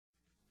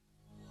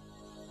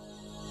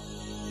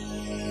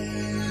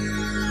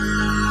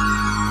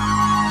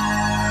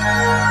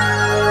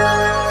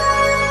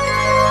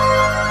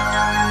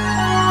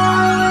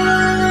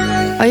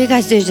you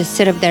guys do is just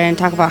sit up there and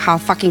talk about how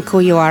fucking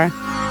cool you are.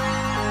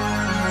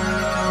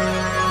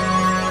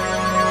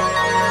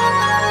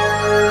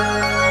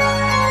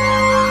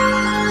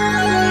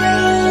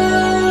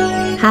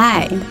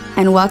 Hi,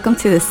 and welcome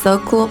to the So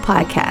Cool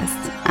podcast.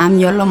 I'm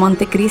Yolo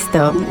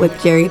Montecristo with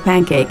Jerry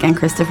Pancake and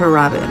Christopher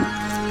Robin,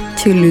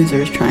 two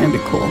losers trying to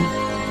be cool.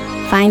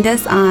 Find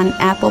us on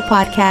Apple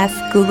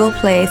Podcasts, Google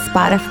Play,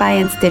 Spotify,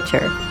 and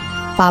Stitcher.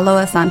 Follow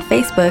us on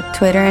Facebook,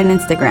 Twitter, and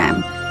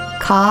Instagram.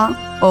 Call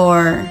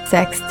or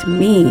text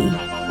me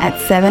at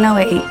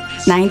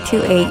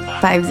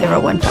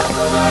 708-928-5015.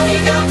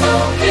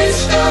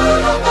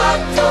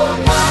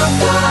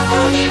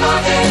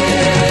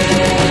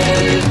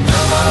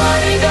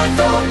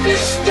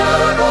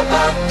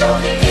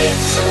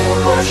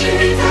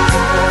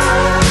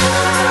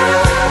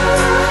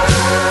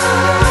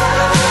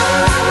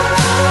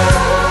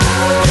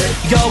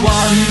 You're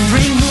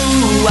wondering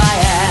who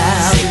I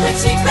am.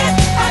 Secret,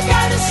 I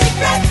got a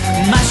secret.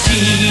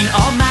 Machine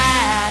or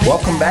man.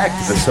 Welcome back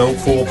to the So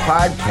Cool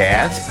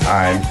podcast.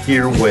 I'm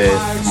here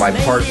with my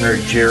partner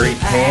Jerry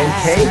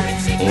Pancake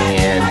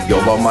and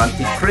Yolo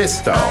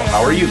Montecristo.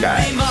 How are you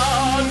guys?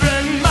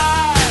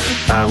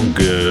 I'm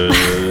good.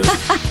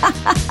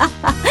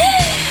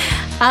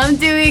 I'm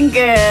doing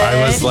good.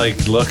 I was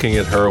like looking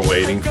at her,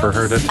 waiting for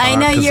her to talk. I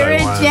know, you're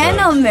a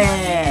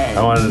gentleman.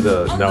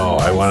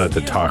 I wanted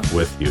to talk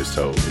with you,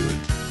 so we would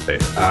say,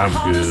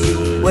 I'm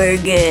good. We're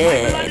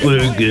good.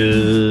 We're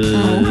good.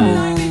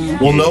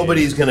 Mm-hmm. Well,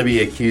 nobody's going to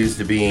be accused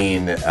of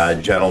being a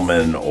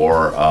gentleman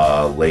or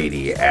a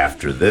lady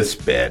after this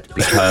bit,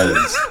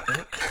 because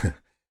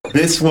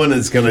this one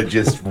is going to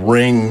just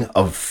ring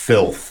of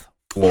filth,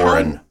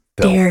 Florin.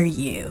 Dare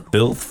you?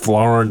 Filth,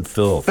 Florin,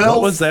 filth. Filth,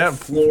 What was that?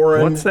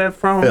 Florin, What's that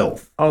from?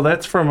 filth. Oh,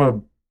 that's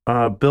from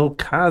a Bill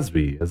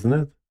Cosby, isn't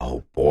it?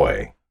 Oh,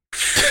 boy.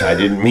 I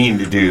didn't mean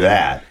to do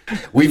that.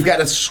 We've got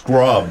to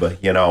scrub,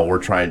 we're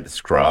trying to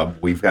scrub.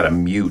 We've got to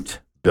mute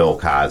Bill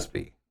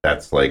Cosby.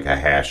 That's like a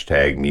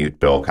hashtag mute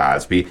Bill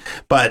Cosby.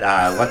 But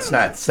let's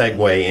not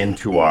segue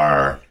into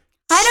our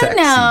I don't sexy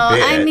know.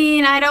 bit. I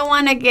mean, I don't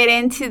want to get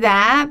into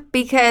that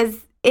because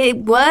it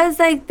was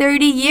like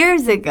 30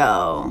 years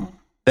ago.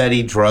 That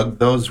he drugged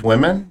those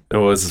women? It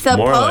was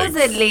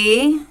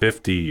Supposedly. more like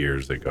 50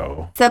 years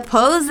ago.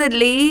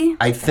 Supposedly.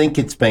 I think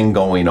it's been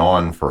going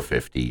on for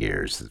 50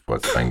 years is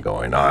what's been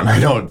going on. I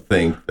don't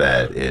think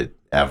that it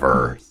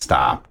ever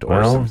stopped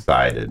or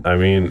subsided. I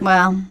mean...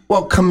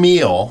 Well,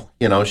 Camille,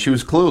 she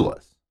was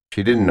clueless.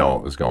 She didn't know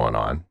what was going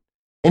on.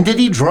 And did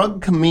he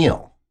drug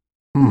Camille?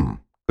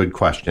 Good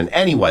question.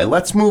 Anyway,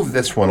 let's move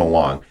this one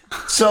along.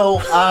 So...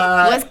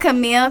 was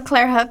Camille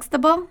Claire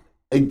Huxtable?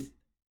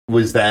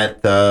 Was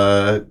that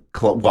the...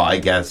 Well, I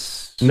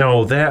guess...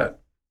 No, that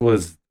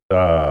was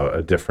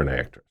a different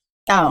actress.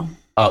 Oh.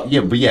 Oh,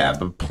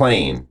 but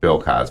playing Bill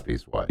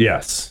Cosby's wife.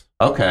 Yes.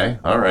 Okay,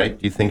 all right.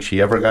 Do you think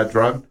she ever got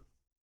drugged?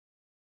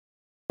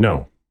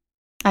 No.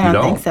 I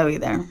don't think so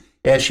either.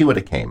 Yeah, she would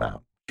have came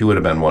out. She would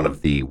have been one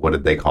of the, what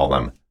did they call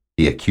them?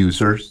 The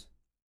accusers?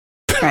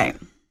 Right.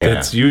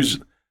 It's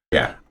usually...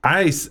 Yeah.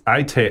 I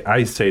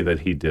say that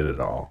he did it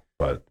all,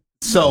 but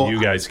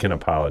you guys can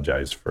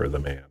apologize for the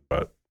man,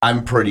 but...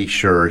 I'm pretty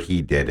sure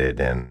he did it,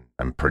 and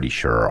I'm pretty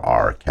sure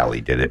R. Kelly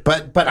did it.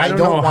 But I don't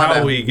know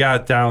how we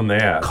got down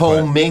that.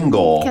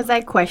 Commingle. Because I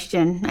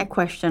question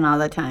all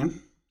the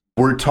time.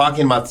 We're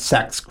talking about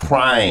sex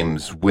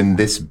crimes when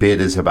this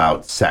bit is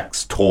about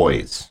sex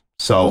toys.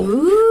 So,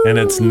 Ooh. And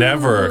it's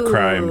never a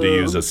crime to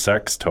use a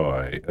sex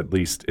toy, at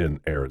least in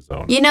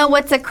Arizona. You know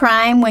what's a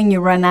crime? When you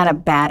run out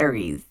of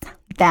batteries.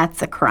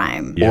 That's a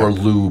crime. Yeah. Or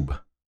lube.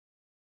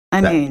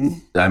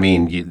 They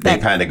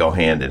kind of go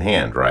hand in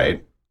hand,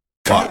 right?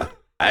 Well,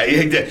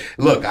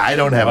 look, I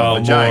don't have a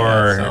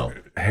vagina. More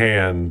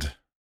hand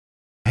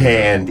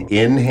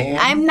in hand.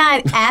 I'm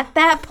not at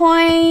that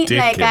point.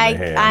 Dick like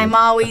in hand. I'm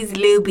always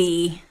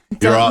lubey.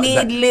 Don't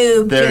need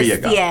lube there just you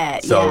go.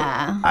 yet. So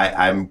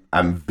yeah.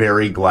 I'm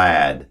very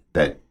glad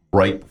that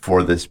right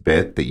before this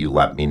bit that you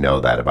let me know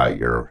that about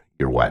your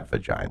wet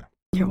vagina.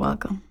 You're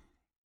welcome.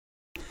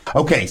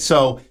 Okay,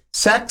 so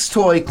sex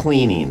toy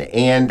cleaning,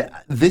 and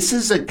this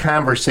is a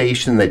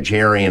conversation that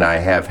Jerry and I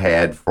have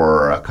had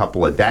for a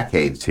couple of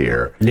decades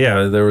here.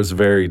 Yeah, there was a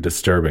very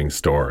disturbing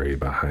story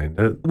behind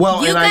it.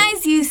 Well, you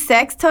guys use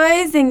sex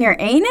toys in your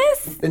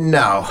anus?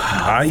 No.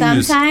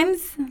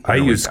 Sometimes? I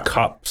use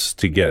cups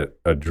to get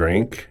a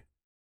drink,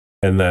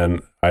 and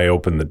then I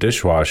open the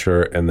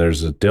dishwasher, and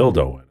there's a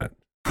dildo in it.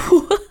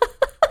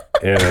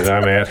 And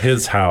I'm at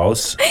his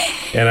house,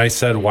 and I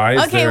said, why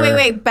is there... Okay,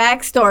 wait.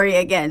 Backstory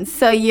again.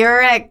 So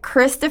you're at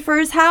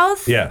Christopher's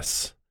house?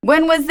 Yes.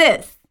 When was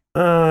this?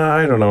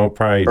 I don't know,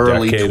 probably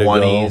early decade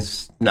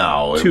 20s. Ago.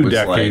 No, it 2 was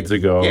decades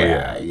ago.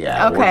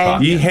 Yeah. Okay.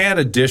 He had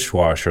a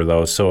dishwasher,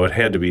 though, so it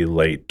had to be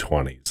late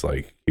 20s.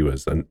 Like, he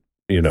was, So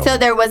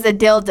there was a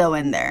dildo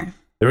in there?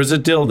 There was a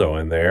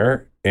dildo in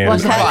there. And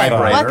What color?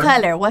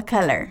 vibrator. What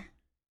color?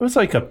 It was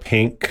like a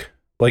pink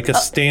Like a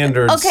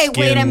standard Okay,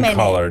 wait a minute.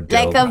 skin-colored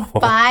dildo. Like a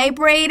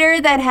vibrator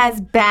that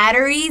has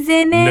batteries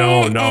in it?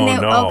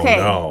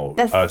 No.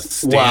 That's, A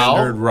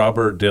standard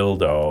rubber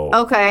dildo.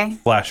 okay.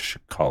 Flesh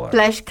color.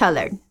 Flesh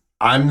colored.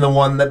 I'm the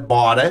one that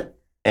bought it,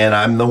 and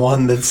I'm the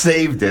one that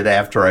saved it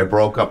after I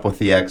broke up with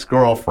the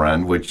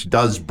ex-girlfriend, which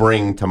does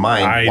bring to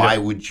mind, why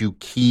would you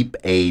keep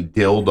a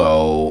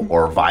dildo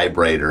or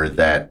vibrator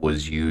that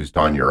was used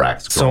on your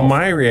ex-girlfriend? So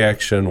my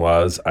reaction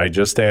was, I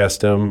just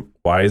asked him,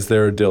 why is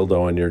there a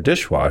dildo in your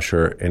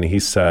dishwasher? And he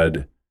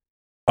said,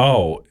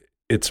 oh,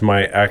 it's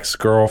my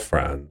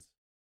ex-girlfriend.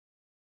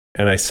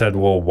 And I said,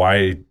 well,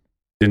 why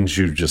didn't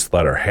you just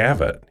let her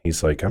have it?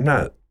 He's like, I'm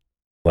not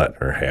letting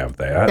her have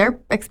that. They're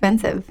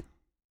expensive.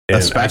 And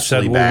Especially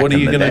I said, back well, what are in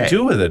you the going to day.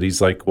 do with it? He's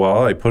like,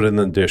 well, I put it in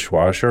the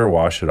dishwasher,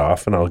 wash it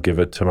off, and I'll give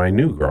it to my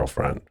new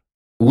girlfriend.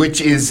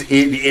 Which is,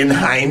 in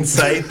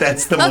hindsight,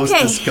 that's the most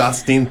Okay.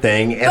 disgusting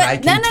thing. And But I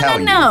can tell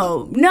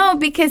you. No,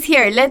 because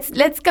here,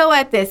 let's go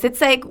at this. It's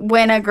like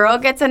when a girl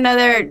gets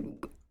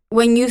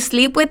when you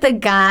sleep with a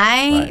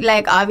guy, Right.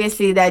 like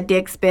obviously that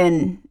dick's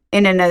been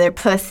in another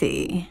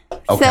pussy.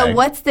 Okay. So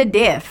what's the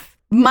diff?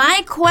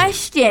 My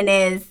question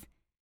is,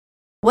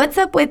 what's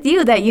up with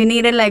you that you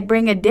need to like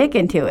bring a dick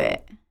into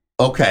it?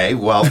 Okay,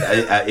 well,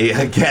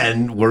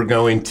 again, we're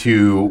going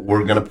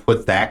to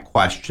put that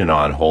question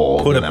on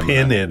hold. Put and a I'm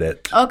pin gonna- in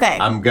it. Okay.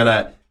 I'm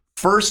gonna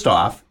first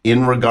off,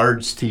 in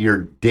regards to your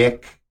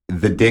dick,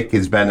 the dick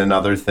has been in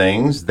other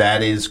things.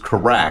 That is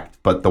correct,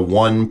 but the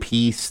one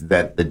piece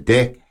that the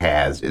dick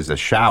has is a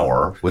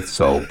shower with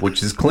soap,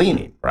 which is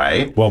cleaning,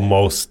 right? Well,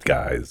 most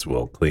guys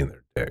will clean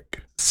their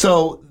dick.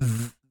 So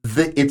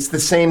it's the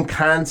same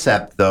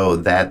concept, though,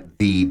 that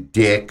the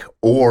dick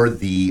or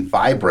the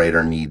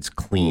vibrator needs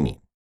cleaning.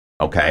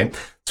 Okay,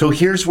 so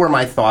here's where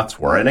my thoughts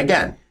were, and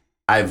again,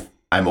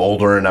 I'm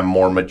older and I'm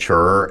more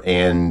mature,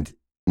 and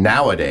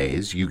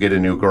nowadays you get a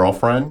new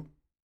girlfriend,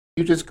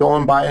 you just go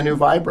and buy a new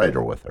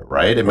vibrator with her,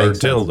 right? It Or makes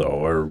dildo,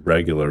 or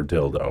regular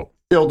dildo.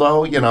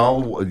 dildo, you know,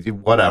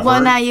 whatever.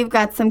 Well, now you've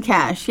got some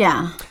cash.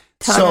 Yeah.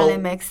 Totally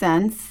makes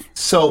sense.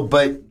 So,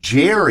 but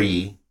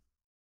Jerry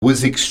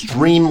was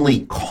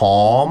extremely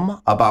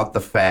calm about the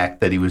fact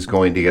that he was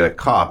going to get a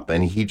cup,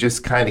 and he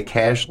just kind of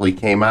casually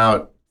came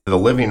out to the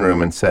living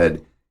room and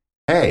said,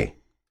 hey,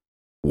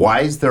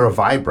 why is there a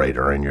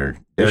vibrator in your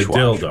A dishwasher?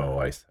 dildo,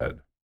 I said.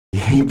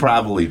 He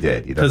probably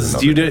did. He doesn't know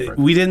Because the difference.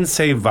 we didn't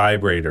say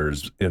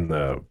vibrators in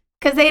the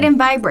Because they didn't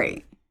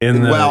vibrate.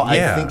 Well,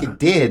 yeah. I think it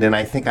did, and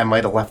I think I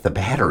might have left the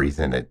batteries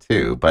in it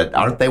too. But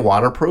aren't they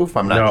waterproof?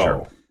 I'm not No.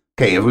 sure.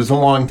 Okay, it was a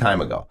long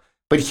time ago.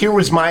 But here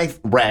was my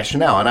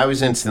rationale, and I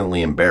was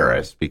instantly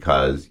embarrassed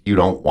because you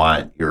don't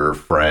want your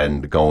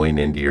friend going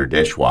into your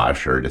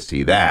dishwasher to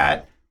see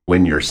that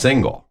when you're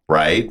single,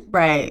 right?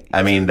 Right.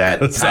 I mean, that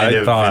That's kind what I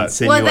of thought.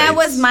 insinuates Well, that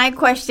was my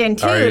question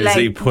too. Or is like,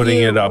 he putting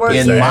you it up were-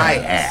 his in ass? my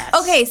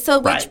ass. Okay, so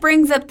which Right.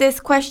 brings up this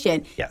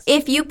question. Yes.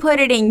 If you put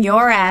it in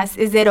your ass,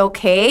 is it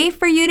okay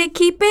for you to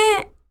keep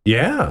it?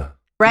 Yeah.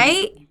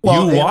 Right?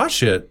 Well, you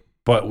wash it,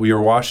 but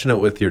you're washing it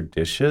with your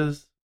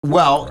dishes?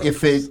 Well,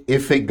 if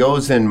it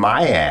goes in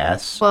my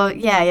ass, Well,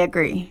 yeah, I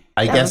agree.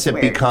 I That guess was it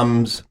weird.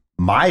 becomes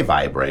my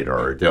vibrator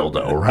or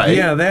dildo, right?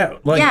 Yeah, that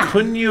Yeah.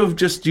 couldn't you have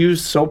just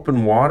used soap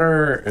and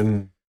water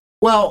and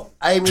Well,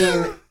 I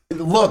mean,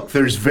 look,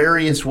 there's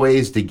various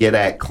ways to get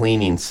at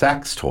cleaning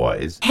sex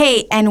toys.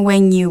 Hey, and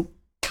when you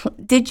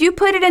did you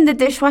put it in the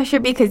dishwasher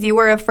because you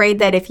were afraid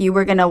that if you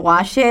were going to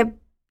wash it,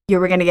 you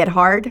were going to get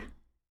hard?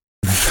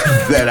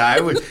 That I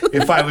would,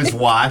 if I was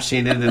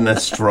washing it in a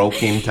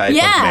stroking type of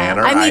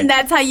manner. I mean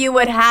that's how you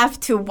would have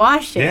to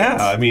wash it. yeah,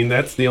 I mean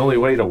that's the only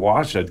way to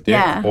wash a dick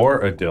Yeah. or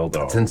a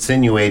dildo. It's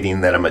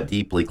insinuating that I'm a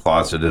deeply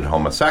closeted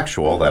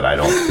homosexual, that I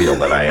don't feel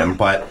that I am,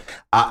 but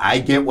I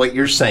get what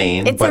you're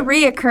saying. It's but a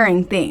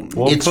reoccurring theme.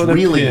 We'll it's put a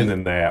really- pin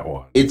in that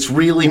one. it's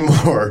really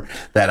more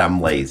that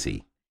I'm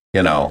lazy,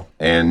 you know?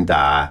 And,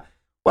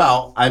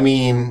 well, I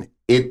mean,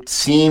 it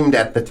seemed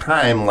at the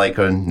time like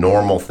a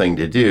normal thing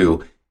to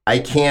do. I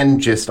can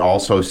just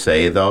also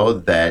say, though,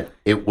 that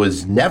it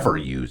was never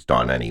used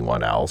on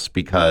anyone else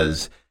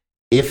because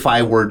if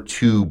I were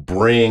to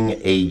bring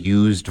a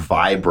used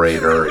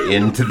vibrator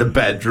into the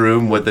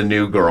bedroom with a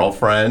new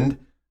girlfriend,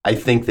 I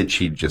think that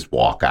she'd just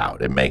walk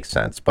out. It makes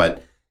sense.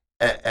 But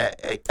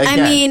again, I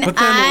mean, But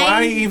then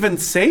why even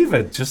save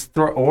it? Just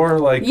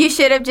throw you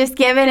should have just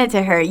given it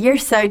to her. You're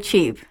so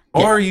cheap.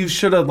 or you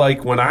should have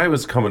when I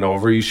was coming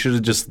over, you should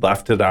have just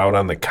left it out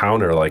on the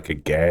counter like a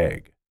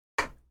gag.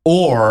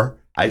 or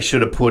I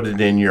should have put it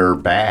in your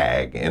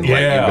bag and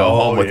let Yeah, you go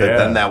home with it. yeah.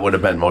 Then that would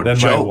have been more Then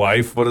my joke.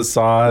 wife would have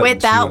saw it and she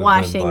Without would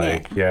have been washing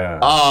like, it. Yeah.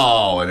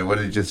 Oh, and it would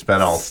have just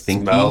been all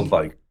stinky. Smelled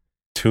like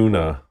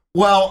tuna.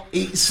 Well,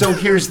 so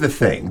here's the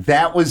thing.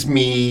 That was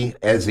me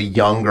as a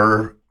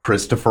younger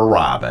Christopher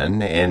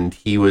Robin, and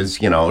he was,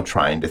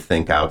 trying to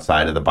think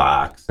outside of the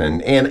box.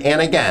 And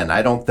again,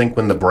 I don't think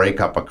when the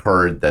breakup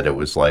occurred that it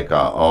was like,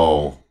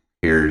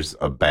 here's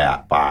a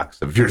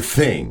box of your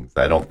things.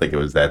 I don't think it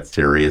was that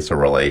serious a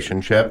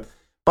relationship.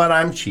 but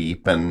I'm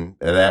cheap, and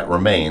that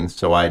remains,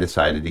 so I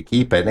decided to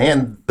keep it.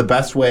 And the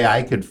best way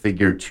I could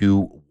figure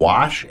to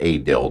wash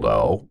a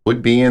dildo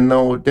would be in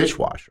the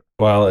dishwasher.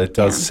 Well, it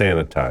does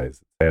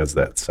sanitize. It has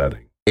that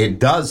setting. It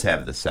does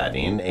have the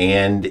setting,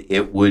 and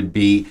it would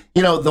be,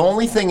 the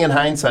only thing in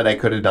hindsight I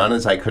could have done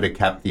is I could have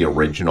kept the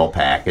original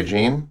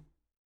packaging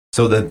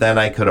so that then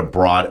I could have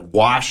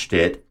washed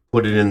it,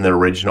 put it in the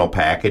original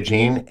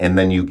packaging, and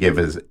then you give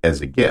as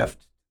a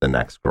gift the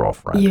next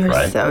girlfriend. You're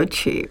right? so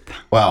cheap.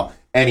 Well,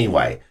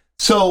 anyway,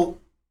 so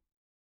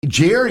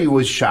Jerry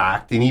was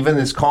shocked, and even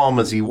as calm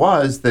as he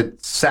was,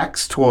 that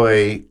sex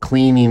toy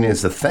cleaning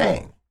is a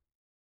thing.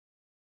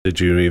 Did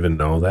you even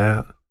know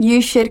that?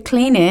 You should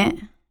clean it.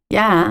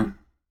 Yeah.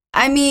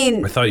 I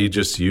mean, I thought you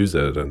just use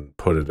it and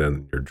put it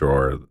in your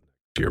drawer to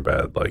your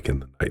bed, like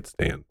in the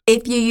nightstand.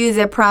 if you use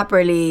it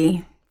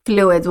properly,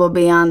 fluids will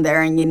be on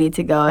there and you need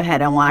to go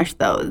ahead and wash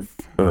those.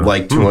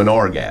 Like to an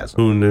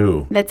orgasm. Who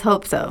knew? Let's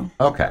hope so.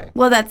 Okay.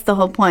 Well, that's the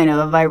whole point of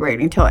a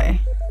vibrating toy.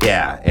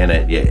 Yeah, and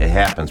it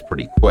happens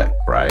pretty quick,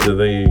 right? Do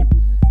they,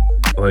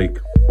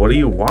 what do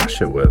you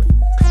wash it with?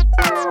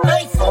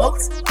 Hi,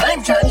 folks.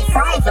 I'm Johnny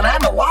Five, and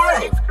I'm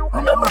alive.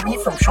 Remember me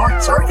from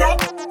Short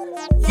Circuit?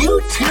 You,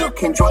 too,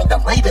 can join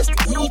the latest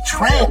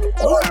E-trend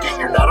or get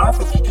your nut off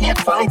if you can't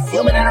find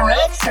human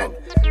interaction.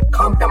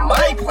 Come to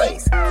my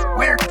place,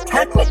 where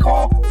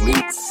technical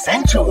meets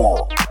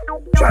sensual.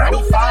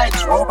 Johnny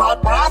Five's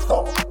Robot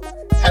Brothel.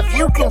 Have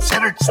you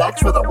considered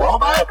sex with a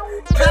robot?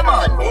 Come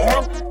on,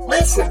 man.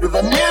 Listen to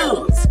the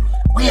news.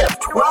 We have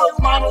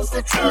 12 models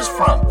to choose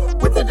from,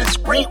 with a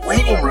discreet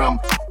waiting room.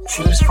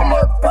 Choose from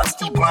our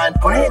busty blonde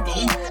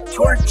Brandy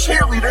to our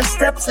cheerleader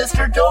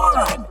stepsister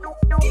Dawn.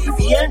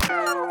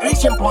 Deviant?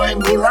 Asian boy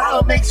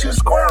Milao makes you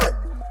squirt.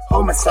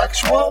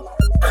 Homosexual?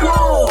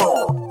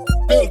 Cool.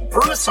 Big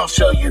Bruce will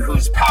show you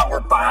who's power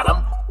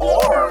bottom,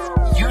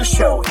 or you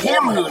show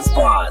him who's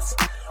boss.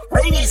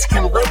 Ladies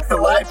can lick the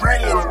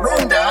librarian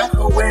Linda,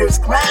 who wears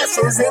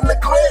glasses in the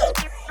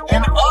clip.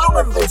 And all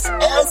of this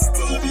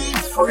STD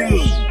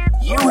free.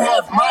 You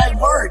have my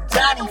word,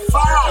 Johnny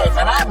Five,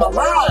 and I'm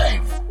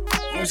alive.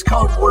 Use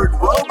code word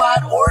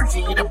Robot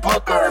Orgy to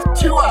book our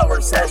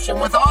 2-hour session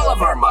with all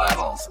of our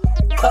models.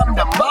 Come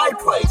to my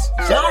place,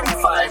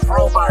 Johnny Five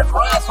Robot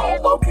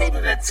Brothel,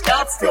 located at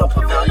Scottsdale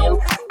Pavilion,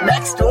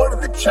 next door to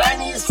the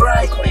Chinese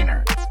dry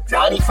cleaner.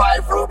 Johnny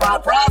Five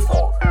Robot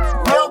Brothel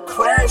will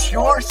crash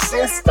your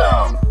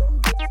system.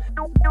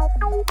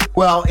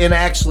 Well, and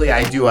actually,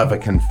 I do have a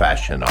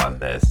confession on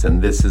this,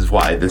 and this is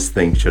why this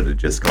thing should have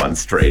just gone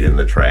straight in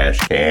the trash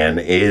can,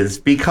 is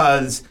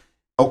because,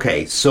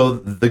 okay, so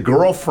the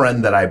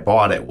girlfriend that I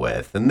bought it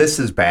with, and this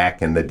is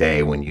back in the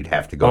day when you'd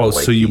have to go to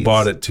like so you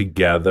bought it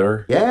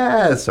together?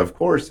 Yes, of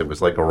course. It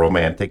was like a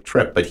romantic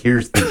trip, but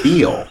here's the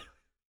deal.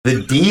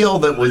 The deal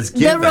that was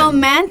given. The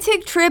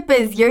romantic trip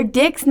is your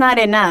dick's not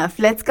enough.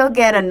 Let's go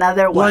get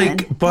another one.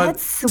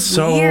 That's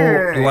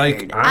weird.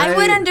 I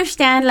would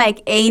understand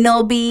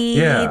anal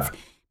beads,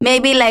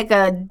 maybe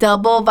a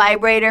double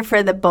vibrator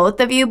for the both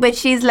of you, but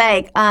she's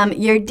like,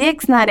 your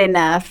dick's not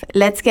enough.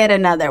 Let's get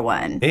another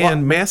one.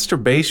 And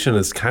masturbation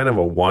is kind of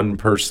a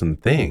one-person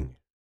thing.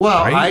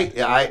 Well, right?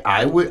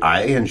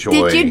 I enjoy.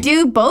 Did you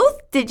do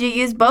both? Did you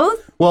use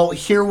both? Well,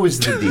 here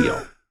was the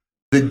deal.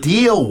 The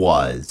deal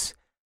was,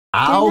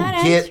 I'll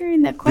get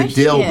the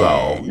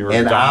dildo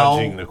and I'll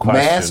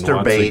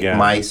masturbate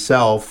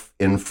myself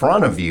in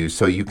front of you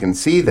so you can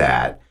see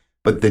that.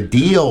 But the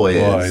deal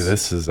is, boy,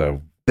 this is a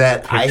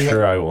that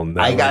picture I will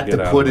never get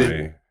out of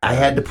me. I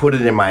had to put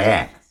it in my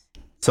ass.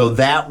 So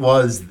that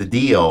was the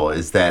deal.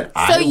 Is that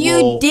so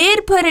you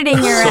did put it in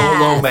your ass?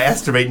 Solo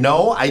masturbate?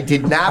 No, I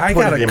did not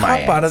put it in my ass. I got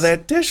a cup out of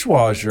that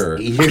dishwasher.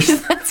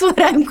 That's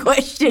what I'm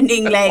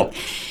questioning.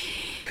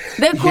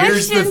 The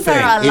questions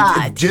are a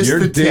lot.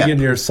 You're digging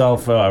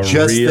yourself a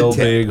real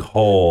big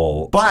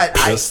hole, but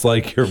just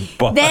like your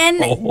butt.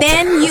 Then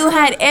you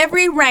had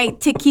every right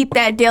to keep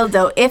that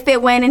dildo if it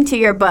went into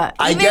your butt,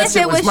 even if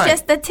it was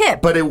just the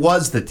tip. But it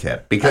was the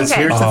tip because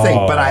here's the thing.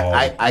 But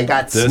I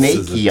got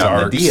snaky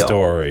on the deal.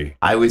 Story.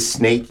 I was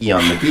snaky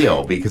on the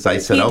deal because I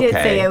said, he did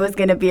say it was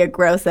going to be a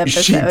gross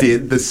episode. She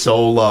did the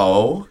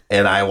solo,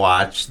 and I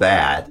watched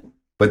that.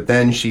 But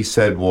then she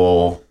said,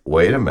 "Well,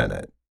 wait a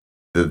minute.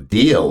 The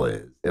deal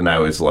is." And I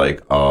was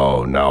like,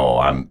 oh, no,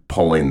 I'm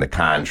pulling the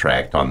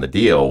contract on the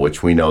deal,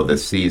 which we know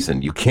this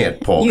season you can't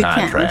pull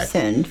contract.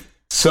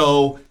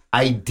 So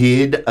I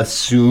did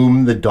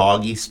assume the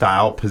doggy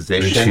style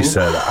position. And she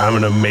said, I'm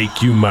going to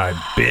make you my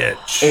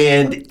bitch.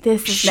 And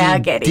this is now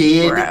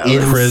getting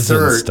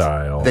prison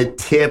style. The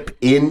tip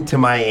into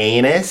my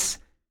anus,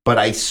 but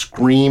I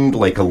screamed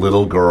like a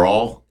little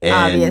girl. And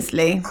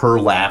obviously. Her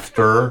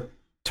laughter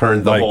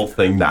turned the whole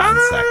thing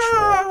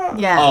non-sexual.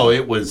 Yeah. Oh,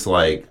 it was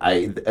like,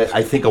 I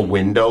think a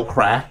window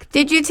cracked.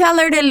 Did you tell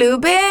her to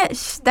lube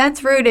it?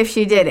 That's rude if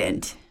she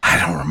didn't. I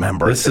don't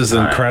remember. This is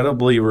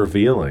incredibly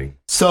revealing.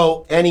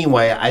 So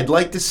anyway, I'd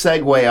like to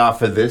segue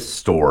off of this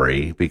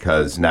story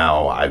because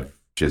now I've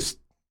just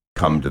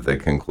come to the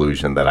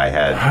conclusion that I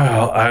had.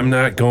 Well, I'm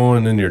not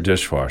going in your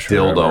dishwasher.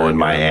 Dildo in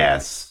my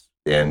ass.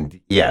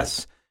 And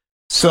yes.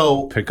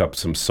 So Pick up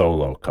some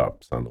Solo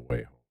cups on the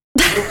way home.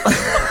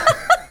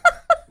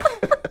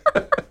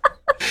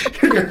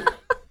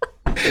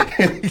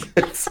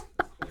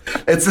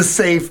 it's a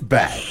safe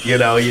bet. You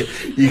know, you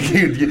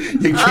can't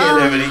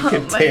have any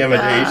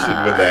contamination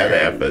when that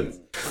happens.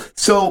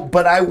 So,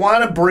 but I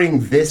want to bring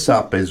this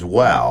up as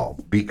well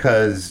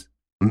because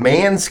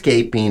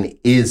manscaping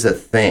is a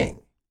thing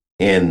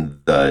in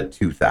the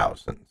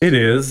 2000s. It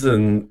is,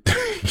 and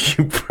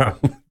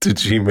did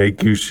she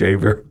make you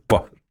shave her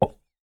butt?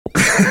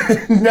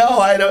 No,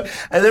 I don't.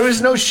 And there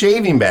was no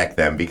shaving back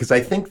then because I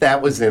think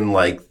that was in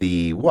like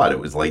it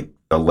was like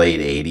the late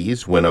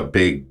 80s when a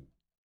big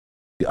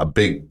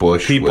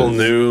bush. People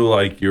knew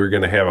like you were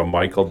going to have a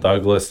Michael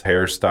Douglas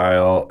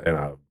hairstyle and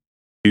a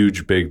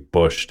huge big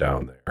bush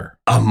down there.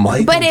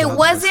 But it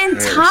wasn't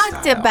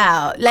talked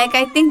about. Like,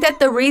 I think that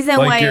the reason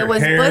Like why your it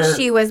was hair-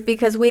 bushy was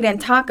because we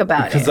didn't talk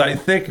about Because it. I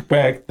think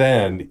back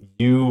then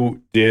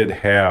you did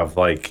have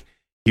like,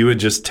 he would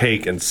just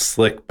take and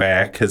slick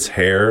back his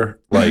hair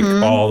like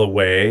all the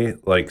way,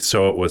 like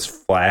so it was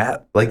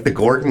flat. Like the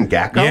Gordon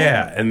Gekko?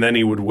 Yeah, and then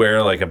he would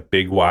wear like a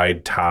big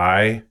wide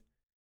tie.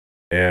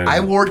 And I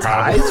wore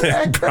ties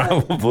back then?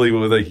 probably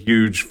with a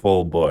huge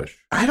full bush.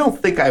 I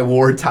don't think I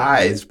wore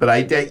ties, but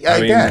I did. I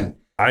mean, Again,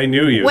 I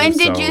knew you. When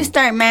did so- you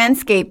start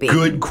manscaping?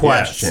 good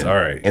question. Yes, all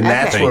right. And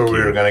that's Okay. where Thank we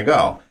you. were going to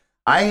go.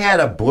 I had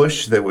a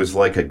bush that was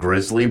like a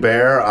grizzly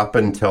bear up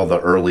until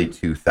the early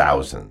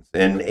 2000s.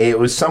 And it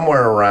was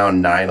somewhere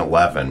around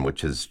 9/11,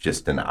 which is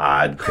just an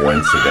odd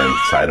coincidence.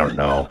 I don't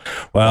know.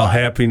 Well,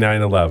 happy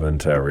 9/11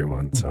 to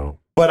everyone. So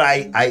But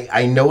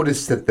I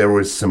noticed that there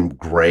was some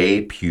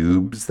gray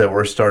pubes that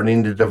were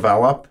starting to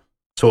develop.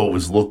 So it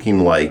was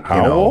looking like,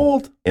 how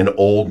old? an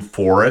old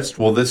forest.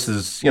 Well, this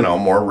is,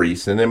 more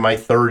recent, in my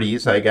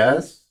 30s, I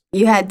guess.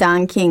 You had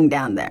Don King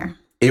down there.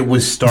 It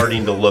was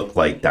starting to look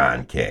like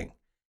Don King.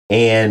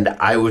 And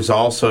I was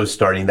also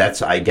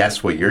that's, I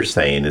guess what you're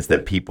saying is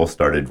that people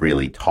started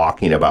really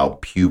talking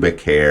about pubic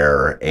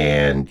hair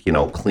and,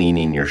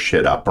 cleaning your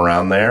shit up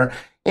around there.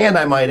 And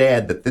I might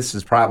add that this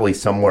is probably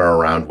somewhere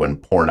around when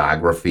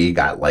pornography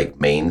got like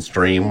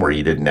mainstream where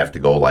you didn't have to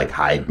go like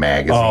hide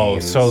magazines. Oh,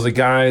 so the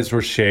guys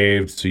were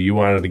shaved, so you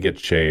wanted to get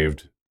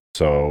shaved.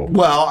 So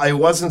Well, it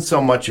wasn't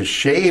so much a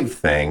shave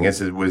thing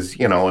as it was,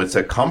 it's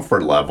a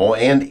comfort level.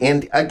 And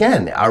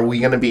again, are we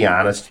going to be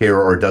honest here,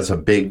 or does a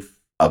big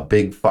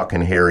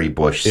fucking hairy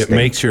bush it stink?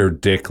 makes your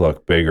dick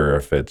look bigger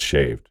if it's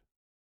shaved.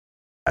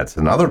 That's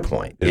another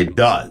point. It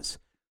does.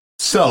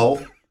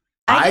 So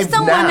I just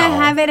don't want to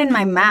have it in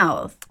my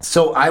mouth.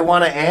 So I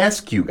want to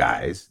ask you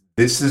guys,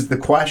 this is the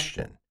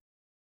question.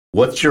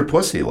 What's your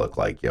pussy look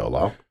like,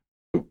 YOLO?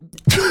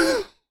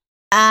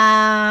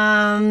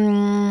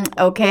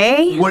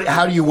 Okay.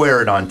 How do you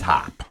wear it on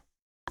top?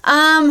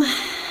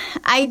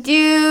 I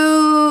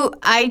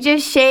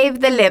just shave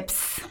the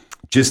lips.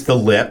 Just the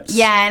lips?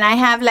 Yeah, and I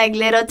have like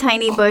little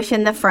tiny bush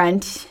in the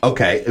front.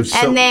 Okay.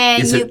 So And then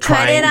is you it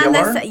cut it on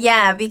triangular? the side.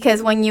 Yeah,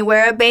 because when you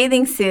wear a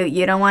bathing suit,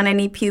 you don't want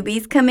any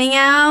pubes coming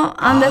out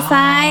on the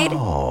side.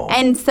 Oh.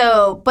 And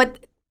so, but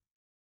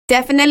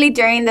definitely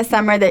during the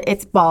summer, that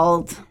it's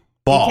bald.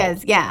 Bald.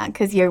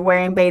 Because you're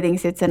wearing bathing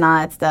suits and all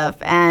that stuff.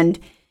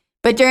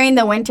 But during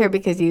the winter,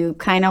 because you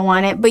kind of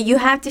want it, but you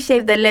have to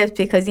shave the lips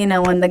because,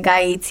 when the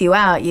guy eats you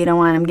out, you don't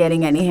want him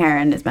getting any hair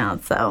in his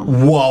mouth. So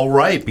Well,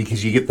 right,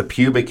 because you get the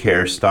pubic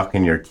hair stuck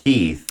in your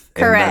teeth.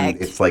 Correct. And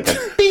then it's like a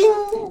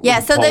ding. yeah,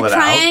 so pull the it out.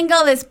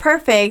 triangle is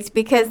perfect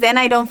because then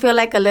I don't feel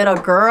like a little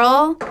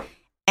girl.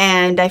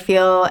 And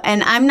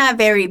I'm not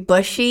very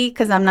bushy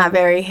because I'm not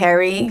very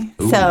hairy.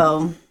 Ooh.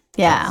 So,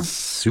 yeah.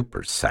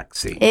 Super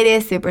sexy. It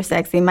is super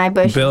sexy. My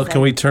bush Bill, is, can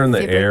we turn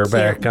the super air cute.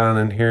 back on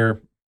in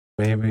here?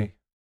 Maybe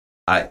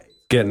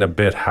getting a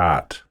bit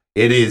hot.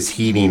 It is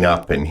heating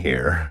up in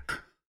here.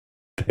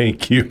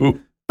 Thank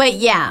you. But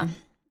yeah.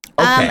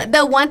 Okay.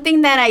 The one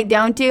thing that I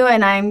don't do,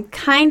 and I'm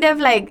kind of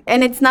like,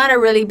 and it's not a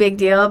really big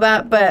deal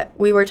but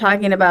we were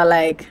talking about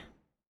like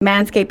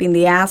manscaping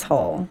the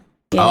asshole.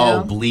 You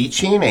know?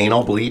 Bleaching?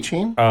 Anal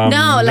bleaching?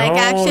 No, like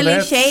actually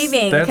that's-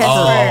 shaving. that's-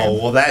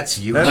 Because Well, that's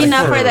you. That's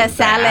for for the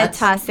salad that.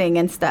 tossing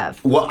and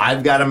stuff. Well,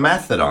 I've got a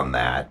method on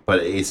that,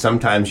 but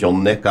sometimes you'll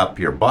nick up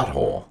your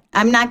butthole.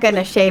 I'm not going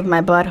to shave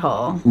my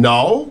butthole.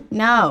 No?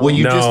 No. Well,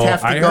 you no, just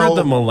have to I go. heard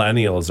the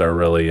millennials are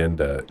really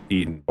into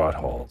eating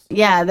buttholes.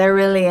 Yeah, they're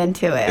really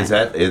into it.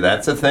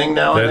 That's a thing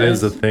nowadays? That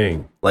is a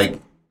thing. Like,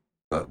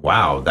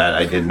 wow, that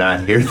I did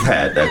not hear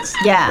that. That's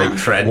Yeah. like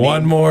trending.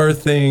 One more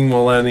thing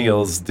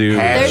millennials do.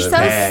 They're so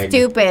Hashtag.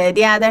 stupid.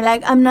 Yeah, they're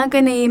like, I'm not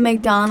going to eat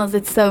McDonald's.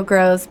 It's so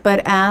gross.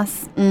 But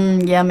ass,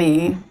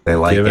 yummy. They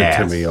like Give it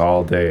ass. to me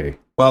all day.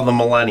 Well, the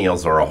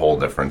millennials are a whole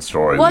different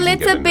story. Well, We can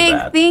it's get a into big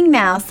that. thing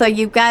now. So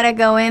you've got to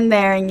go in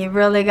there and you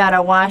really got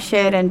to wash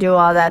it and do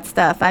all that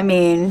stuff. I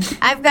mean,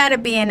 I've got to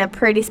be in a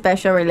pretty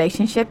special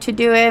relationship to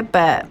do it,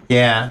 but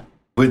Yeah,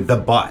 with the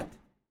butt.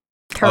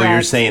 correct. Oh,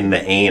 you're saying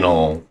the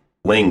anal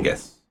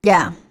lingus.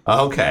 Yeah.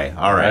 Okay,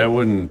 all right. I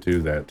wouldn't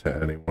do that to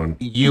anyone.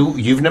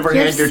 You've never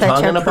You're had your such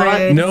tongue a in a butt?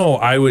 prude. No,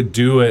 I would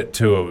do it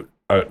to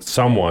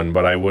someone,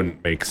 but I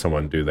wouldn't make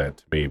someone do that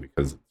to me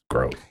because it's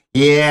gross.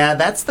 Yeah,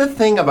 that's the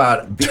thing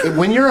about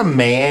when you're a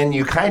man,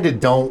 you kind of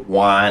don't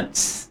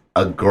want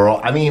a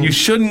girl. I mean, You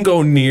shouldn't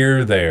go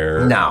near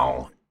there.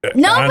 no.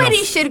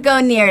 Nobody should go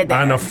near there.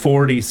 On a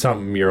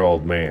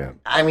 40-something-year-old man.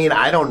 I mean,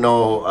 I don't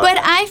know. But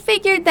I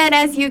figured that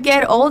as you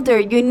get older,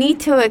 you need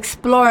to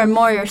explore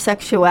more your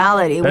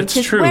sexuality, That's which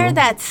is true. where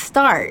that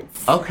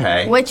starts.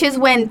 Okay. Which is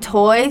when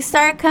toys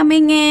start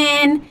coming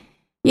in.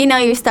 You know,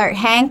 you start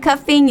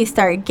handcuffing, you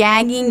start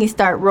gagging, you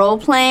start role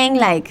playing.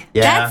 Like,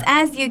 Yeah. that's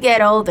as you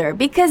get older.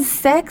 Because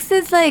sex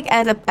is like,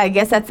 I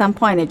guess at some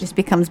point it just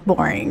becomes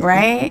boring,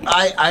 right?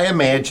 I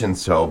imagine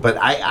so, but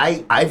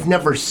I've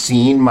never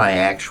seen my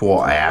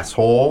actual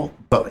asshole,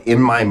 but in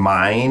my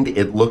mind,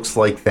 it looks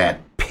like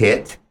that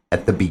pit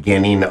at the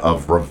beginning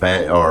of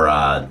Revenge or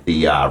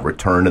the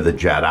Return of the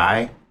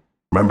Jedi.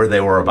 Remember,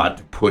 they were about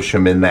to push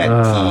him in that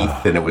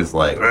teeth, and it was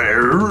like,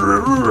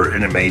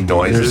 and it made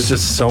noises. There's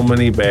just so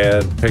many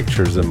bad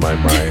pictures in my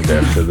mind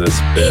after this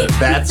bit.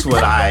 That's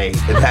what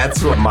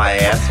my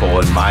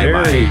asshole in my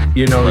Jerry, mind.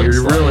 you know, looks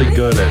you're like. really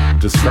good at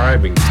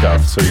describing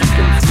stuff so you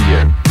can see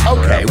it.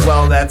 Okay, forever.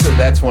 well,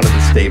 that's one of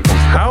the staples.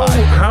 Of the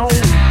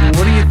podcast.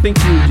 What do you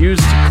think you would use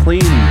to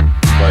clean,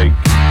 like,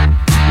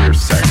 your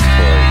sex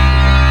toy?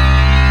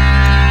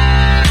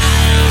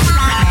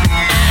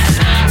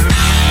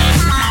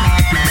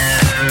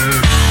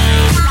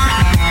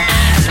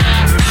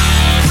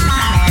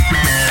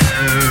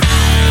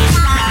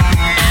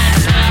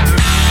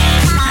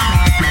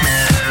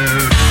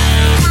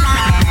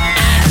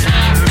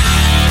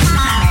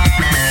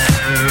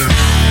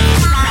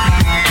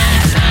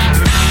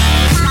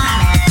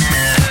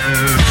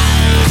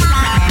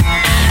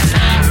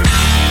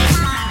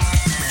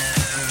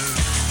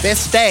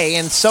 This day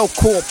in So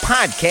Cool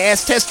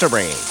podcast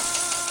history.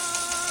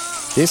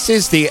 This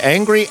is the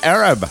Angry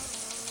Arab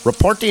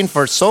reporting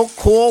for So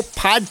Cool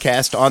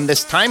podcast on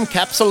this time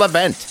capsule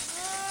event.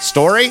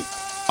 Story: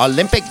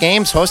 Olympic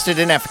Games hosted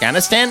in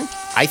Afghanistan?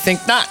 I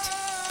think not.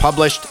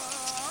 Published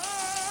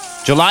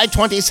July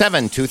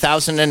 27,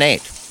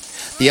 2008.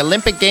 The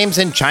Olympic Games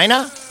in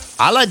China?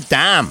 A la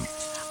damn.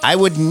 I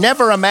would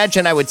never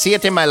imagine I would see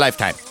it in my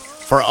lifetime.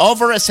 For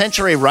over a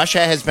century,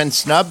 Russia has been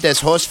snubbed as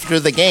host to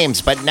the games,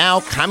 but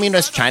now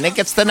communist China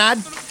gets the nod?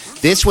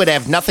 This would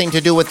have nothing to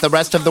do with the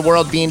rest of the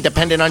world being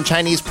dependent on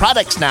Chinese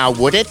products now,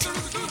 would it?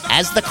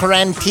 As the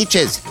Quran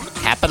teaches,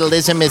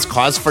 capitalism is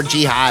cause for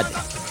jihad.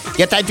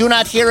 Yet I do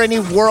not hear any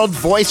world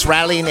voice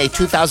rallying a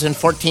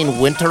 2014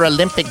 Winter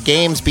Olympic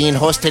Games being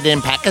hosted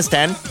in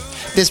Pakistan.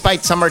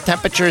 Despite summer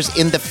temperatures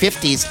in the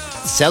 50s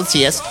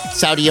Celsius,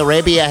 Saudi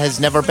Arabia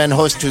has never been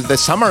host to the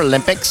Summer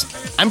Olympics.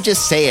 I'm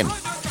just saying.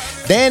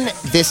 Then,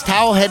 this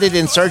towel-headed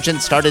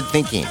insurgent started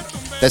thinking,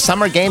 the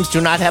Summer Games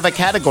do not have a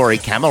category,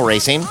 camel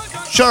racing.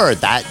 Sure,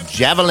 that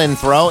javelin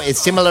throw is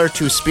similar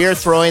to spear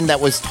throwing that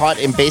was taught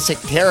in basic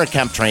terror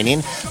camp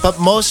training, but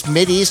most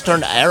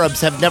Mideastern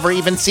Arabs have never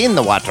even seen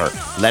the water,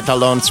 let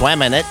alone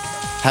swam in it.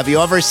 Have you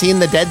ever seen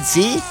the Dead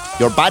Sea?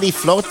 Your body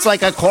floats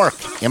like a cork.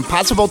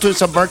 Impossible to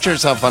submerge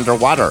yourself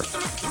underwater.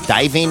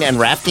 Diving and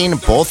rafting,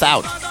 both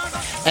out.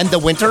 And the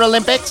Winter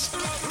Olympics?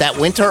 That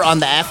winter on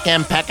the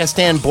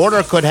Afghan-Pakistan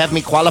border could have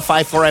me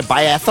qualify for a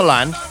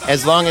biathlon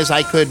as long as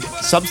I could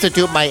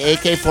substitute my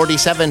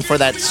AK-47 for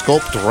that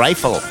scoped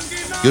rifle.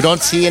 You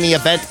don't see any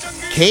event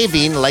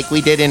caving like we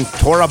did in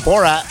Tora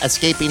Bora,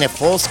 escaping a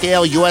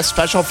full-scale U.S.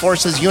 Special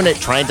Forces unit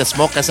trying to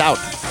smoke us out.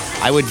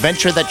 I would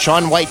venture that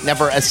Shaun White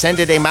never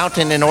ascended a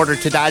mountain in order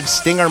to dodge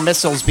Stinger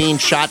missiles being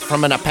shot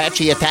from an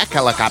Apache attack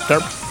helicopter.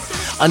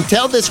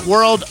 Until this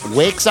world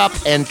wakes up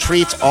and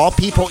treats all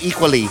people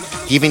equally,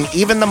 giving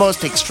even the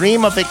most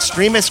extreme of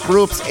extremist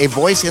groups a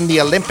voice in the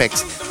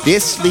Olympics,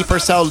 this sleeper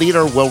cell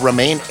leader will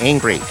remain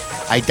angry.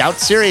 I doubt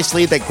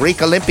seriously that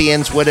Greek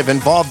Olympians would have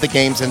involved the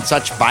games in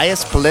such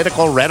biased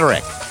political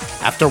rhetoric.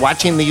 After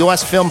watching the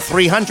U.S. film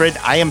 300,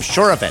 I am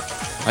sure of it.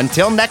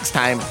 Until next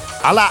time,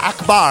 Allah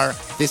Akbar,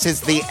 this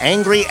is the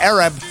Angry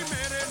Arab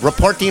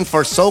reporting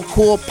for So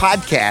Cool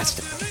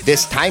podcast,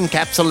 this time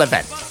capsule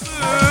event.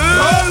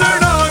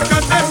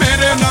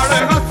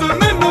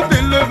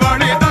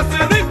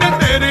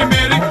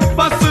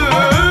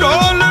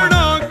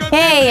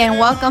 Hey, and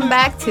welcome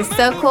back to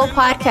So Cool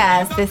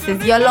Podcast. This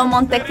is Yolo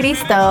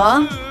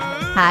Montecristo.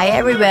 Hi,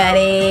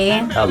 everybody.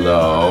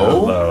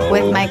 Hello.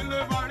 With my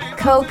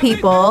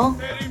co-people,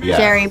 Yeah.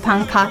 Jerry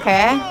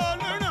Pankake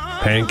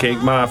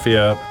Pancake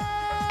Mafia.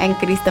 and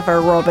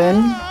Christopher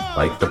Robin.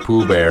 Like the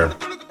Pooh Bear.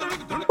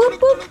 Boop,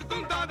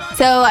 boop.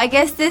 So I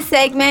guess this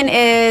segment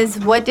is,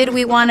 what did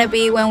we want to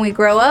be when we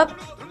grow up?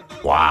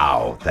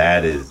 Wow,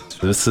 that is.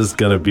 This is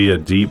going to be a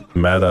deep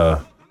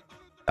meta.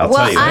 I'll Well,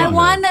 tell you I what.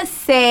 want to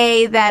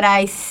say that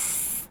I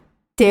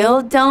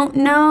still don't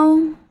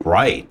know,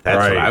 Right, that's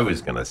Right. what I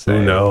was going to say.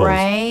 Who knows?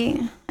 right?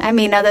 I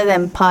mean, other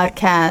than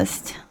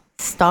podcast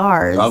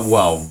stars.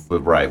 Well,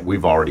 right.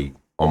 We've already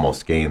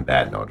almost gained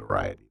that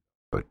notoriety.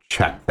 So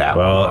check that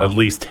one Well, off. at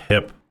least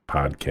hip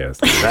podcast.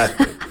 That's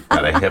it.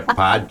 Got a hip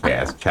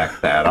podcast. Check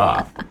that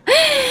off.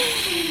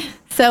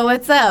 So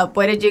what's up?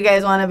 What did you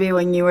guys want to be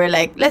when you were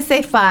like, let's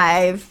say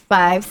 5,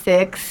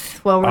 6?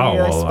 What were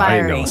you I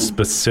aspiring? know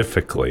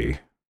specifically.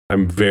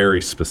 I'm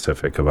very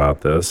specific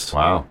about this.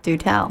 Wow. Do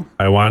tell.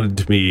 I wanted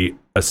to be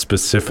a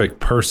specific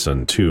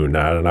person too,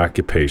 not an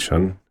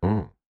occupation.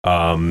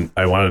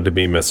 I wanted to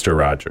be Mr.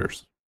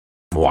 Rogers.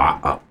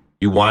 Wow.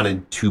 You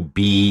wanted to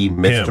be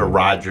Mr. Him.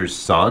 Rogers'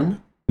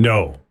 son?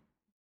 No.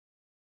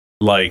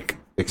 Like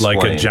a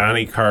Explain.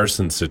 Johnny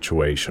Carson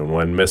situation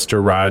when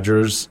Mr.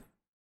 Rogers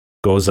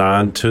goes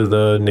on to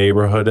the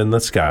neighborhood in the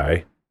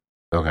sky.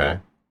 Okay.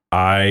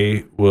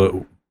 I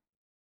will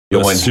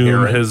You'll assume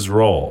inherit. his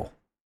role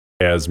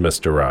as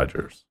Mr.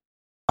 Rogers.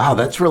 Wow,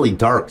 that's really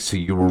dark. So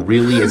you were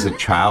really, as a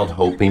child,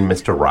 hoping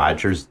Mr.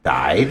 Rogers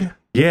died?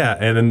 Yeah,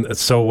 and then,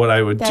 so what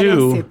I would That is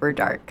do super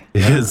dark.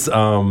 is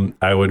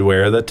I would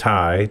wear the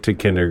tie to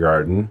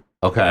kindergarten.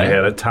 Okay. I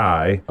had a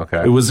tie.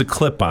 Okay. It was a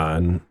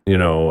clip-on. You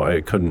know,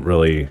 I couldn't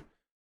really,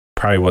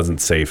 probably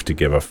wasn't safe to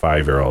give a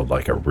 5-year-old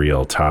like a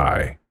real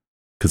tie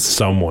because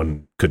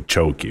someone could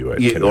choke you at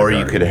or you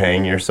kindergarten. could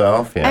hang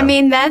yourself. Yeah. I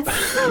mean, that's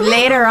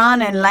later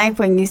on in life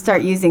when you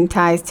start using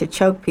ties to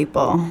choke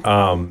people.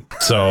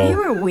 So You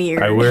were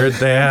weird. I wear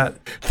that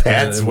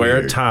That's and wear a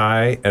weird.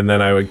 tie, and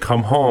then I would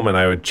come home and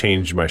I would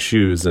change my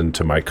shoes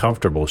into my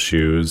comfortable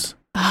shoes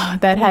Oh,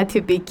 that had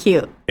to be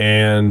cute.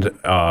 and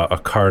a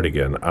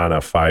cardigan on a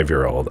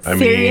 5-year-old. I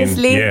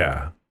Seriously? mean,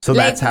 yeah. so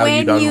that's like how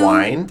you'd when you-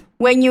 unwind?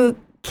 When you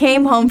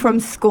came home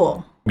from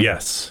school.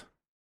 Yes.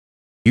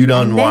 You'd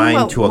And then unwind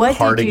what- to a what did you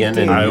cardigan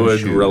do? and I new would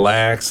shoes.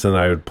 relax and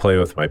I would play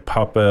with my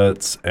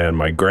puppets. And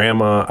my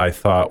grandma, I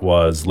thought,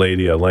 was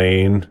Lady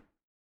Elaine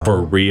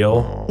for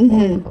real.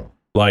 Mm-hmm.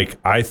 Like,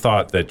 I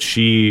thought that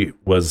she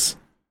was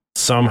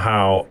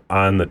somehow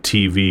on the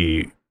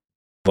TV,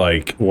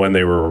 like when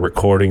they were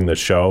recording the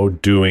show,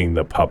 doing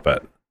the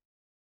puppet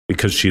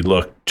because she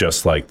looked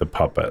just like the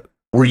puppet.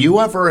 Were you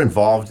ever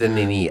involved in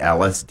any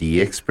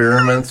LSD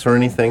experiments or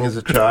anything as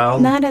a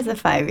child? Not as a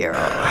 5-year-old.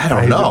 I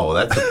don't know.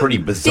 That's a pretty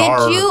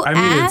bizarre. Did you I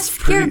mean, it's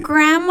ask your pretty-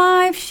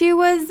 grandma if she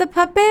was the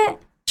puppet?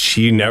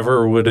 She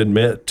never would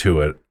admit to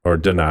it or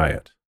deny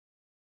it.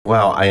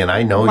 Well,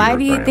 I know. Why your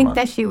do you grandma. think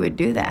that she would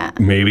do that?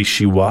 Maybe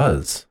she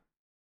was.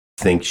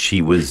 Think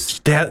she was?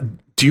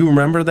 Do you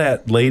remember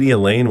that Lady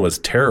Elaine was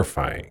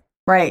terrifying?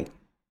 Right.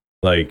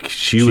 Like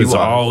she She was was.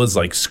 always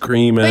like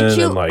screaming But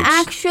you and like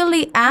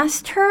actually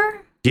asked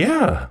her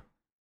yeah.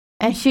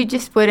 and she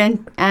just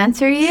wouldn't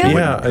answer you?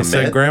 Yeah, I commit?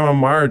 said, Grandma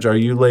Marge, are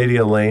you Lady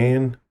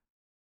Elaine?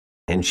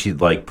 And she'd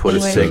like put a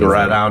Wait.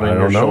 cigarette out I on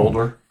your don't know.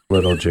 shoulder.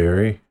 Little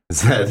Jerry.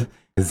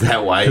 Is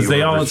that why? Because you they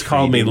were always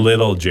called me retreating?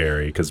 Little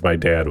Jerry because my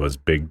dad was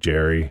Big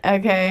Jerry.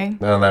 Okay.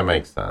 No, that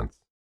makes sense.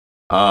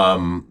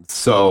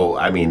 So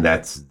I mean,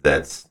 that's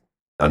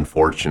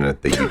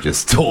unfortunate that you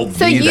just told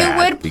So me you that.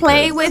 would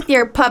play because- with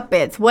your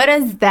puppets. What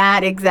does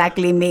that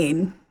exactly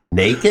mean?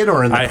 naked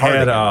or in the I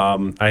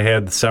cardigan?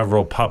 had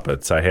several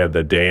puppets. I had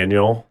the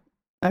Daniel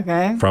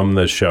Okay. from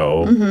the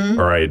show, Mm-hmm.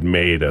 or I had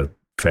made a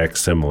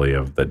facsimile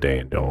of the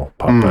Daniel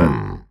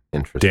puppet.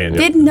 Interesting. Daniel,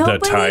 Did the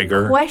nobody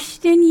tiger.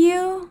 question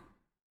you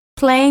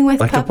playing with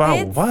Like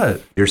puppets? about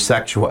what? Your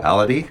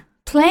sexuality?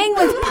 Playing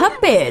with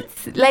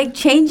puppets, like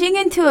changing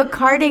into a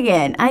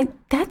cardigan.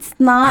 That's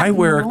not. I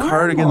wear a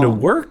cardigan to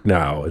normal. work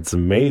now. It's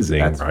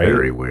amazing, That's right?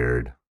 very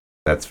weird.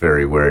 That's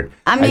very weird.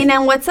 I mean,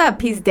 and what's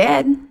up? He's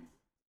dead.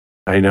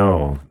 I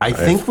know. I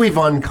think we've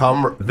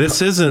uncovered.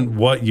 This isn't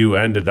what you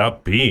ended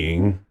up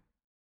being.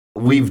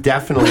 We've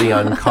definitely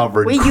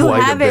uncovered Well, you quite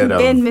a haven't bit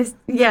been.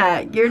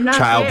 of. You're not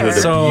childhood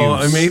there. So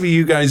abuse. maybe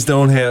you guys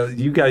don't have.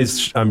 You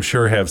guys, I'm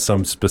sure, have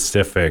some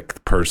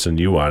specific person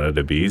you wanted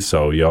to be.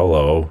 So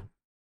YOLO.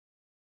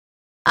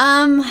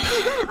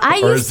 I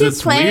Or used is to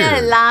this play a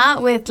weird?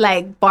 lot with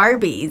like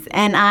Barbies,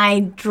 and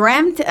I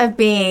dreamt of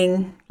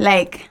being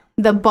like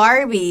the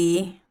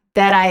Barbie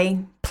that I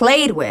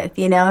played with.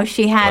 You know,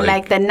 she had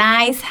like the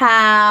nice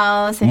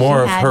house. And More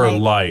she of had, her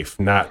like, life,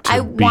 not to I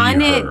be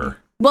wanted. her.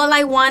 Well,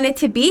 I wanted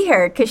to be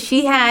her because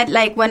she had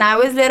like when I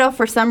was little.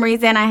 For some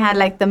reason, I had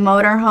like the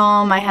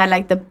motorhome. I had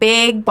like the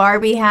big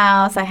Barbie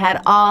house. I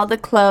had all the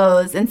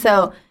clothes, and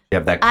so You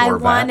have that I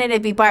Corvette. wanted to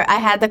be I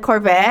had the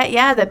Corvette,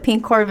 yeah, the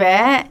pink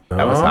Corvette.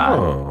 That was hot.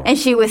 Oh. And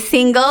she was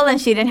single and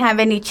she didn't have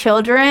any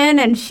children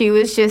and she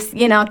was just,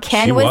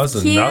 Ken She was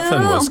wasn't. cute.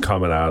 Nothing was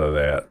coming out of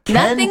that.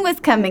 Nothing was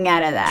coming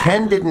out of that.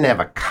 Ken didn't have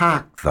a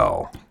cock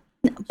though.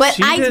 but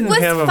She I didn't was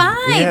have a-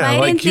 fine. yeah, I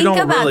like, didn't you think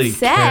don't about really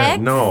sex. care.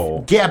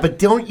 No. Yeah, but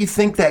don't you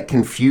think that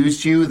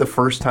confused you the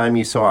first time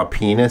you saw a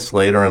penis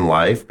later in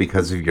life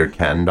because of your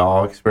Ken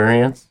doll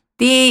experience?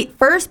 The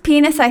first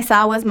penis I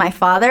saw was my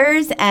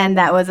father's, and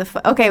that was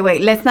okay,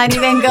 wait, let's not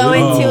even go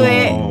into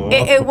it.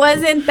 It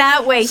wasn't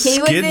that way. He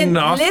was Skidding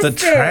off the listen.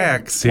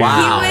 tracks here.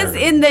 Wow. He was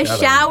in the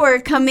shower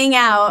coming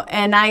out,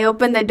 and I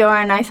opened the door,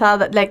 and I saw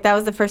that, that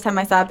was the first time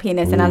I saw a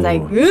penis, and I was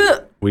like,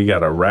 ugh. We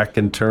got a wreck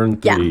and turn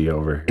 3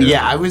 over here.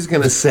 Yeah, I was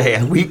gonna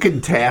say we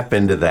could tap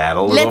into that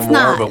a little Let's more,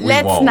 not. but we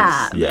Let's won't.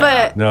 not. Yeah.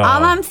 But No.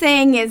 all I'm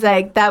saying is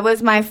that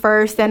was my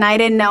first, and I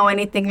didn't know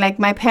anything. Like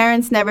my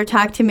parents never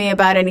talked to me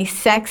about any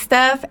sex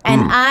stuff,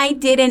 and I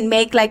didn't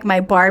make like my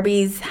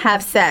Barbies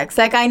have sex.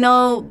 Like I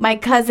know my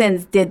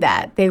cousins did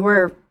that. They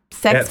were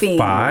sex At fiends.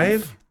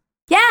 5?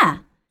 Yeah.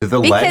 Did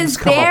the Because legs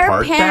come their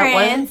apart that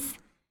way? parents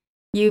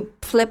you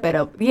flip it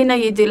up. You know,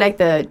 you do like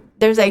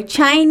there's like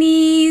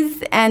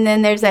Chinese and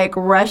then there's like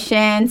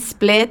Russian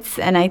splits.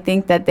 And I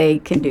think that they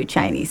can do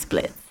Chinese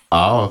splits.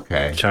 Oh,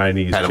 okay.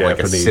 Chinese, kind of like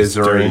a Japanese,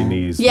 scissoring.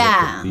 Chinese.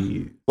 Yeah.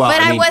 Well, But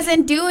I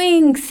wasn't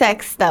doing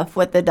sex stuff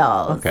with the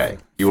dolls. Okay.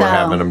 You were So-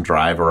 having them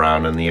drive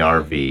around in the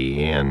RV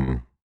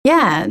and...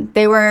 Yeah,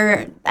 they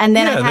were, and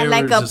then Yeah, I they had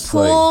like were a just,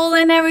 pool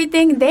and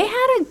everything. They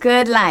had a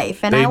good life,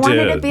 and They I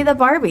wanted to did. be the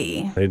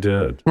Barbie. They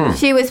did.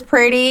 She was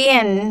pretty,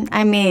 and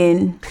I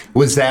mean,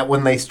 Was that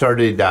when they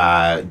started,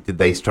 did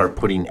they start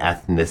putting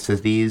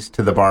ethnicities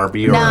to the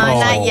Barbie? no, was it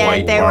not all yet.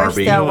 white They were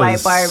Barbie? still It white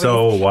was Barbies.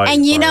 so white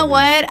and you know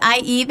Barbie. what?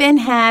 I even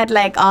had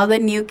like all the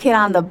New Kid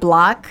on the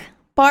Block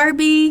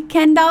Barbie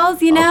Ken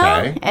dolls, you know?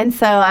 Okay. And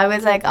so I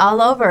was like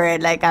all over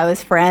it. Like I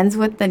was friends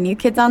with the New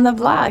Kids on the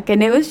Block,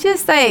 and it was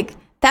just like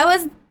that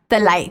was the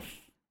life.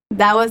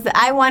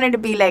 I wanted to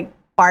be like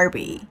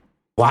Barbie.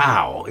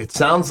 Wow. It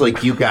sounds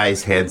like you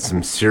guys had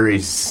some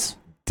serious,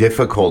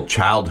 difficult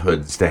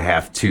childhoods to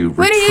have to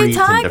What are you retreat into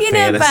talking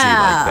fantasy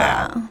about? like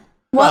that. Well,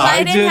 Well, I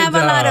I didn't did, have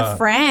a lot of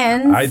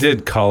friends. I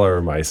did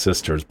color my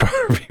sister's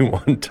Barbie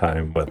one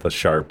time with a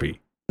Sharpie.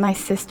 My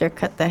sister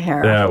cut the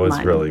hair That off was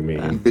mine. really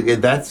mean.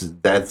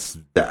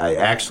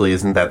 Actually,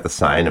 isn't that the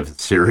sign of a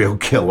serial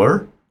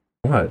killer?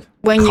 What?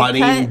 When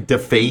Cutting, you cut,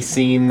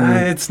 defacing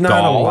It's not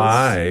dolls?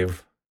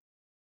 alive.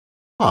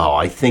 Oh,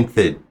 I think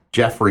that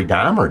Jeffrey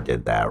Dahmer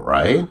did that,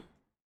 right?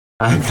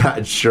 I'm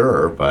not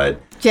sure, but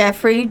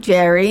Jerry,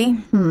 Jerry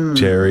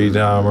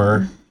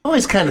Dahmer. I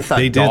always kind of thought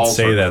They did dolls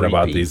say were that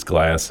about creepy. these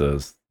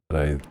glasses.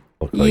 That I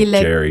look you like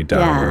look, Jerry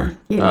Dahmer.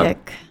 Yeah, you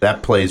look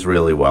That plays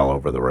really well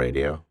over the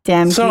radio.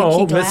 damn So,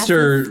 Gucci glasses.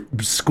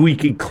 Mr.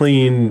 Squeaky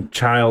Clean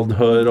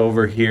Childhood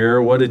over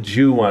here, what did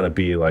you want to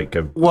be like?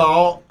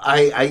 Well,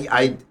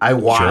 I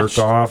watched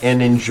Jerk off?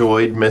 and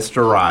enjoyed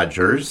Mr.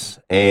 Rogers,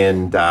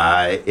 and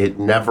it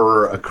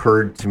never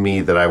occurred to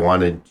me that I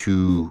wanted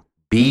to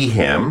be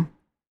him,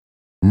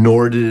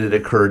 nor did it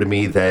occur to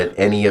me that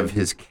any of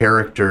his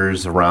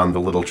characters around the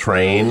little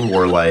train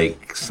were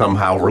like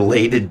somehow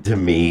related to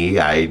me.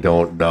 I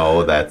don't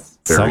know. That's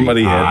very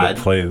Somebody odd. had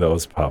to play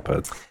those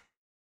puppets.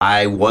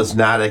 I was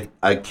not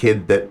a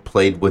kid that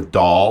played with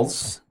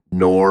dolls,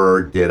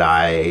 nor did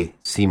I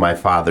see my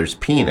father's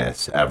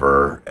penis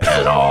ever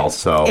at all.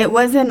 So It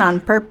wasn't on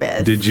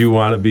purpose. Did you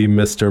want to be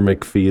Mr.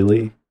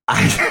 McFeely?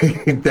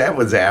 that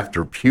was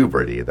after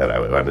puberty that I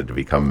wanted to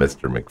become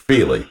Mr.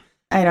 McFeely.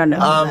 I don't know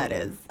who that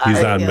is.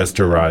 He's I on feel-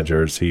 Mr.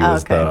 Rogers. He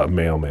was Okay. the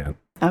mailman.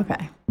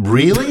 Okay.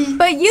 Really?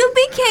 But you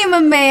became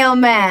a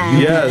mailman.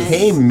 Yes.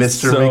 Hey,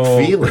 Mr. So-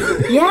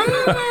 McFeely. Yeah.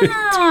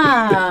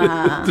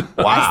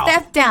 Wow. A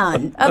step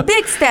down. A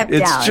big step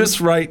down. It's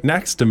just right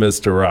next to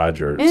Mr.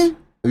 Rogers.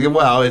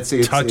 Well, it's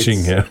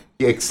Touching him.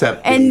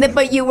 Except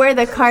but you wear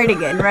the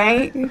cardigan,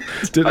 right?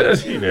 Did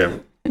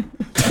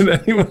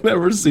anyone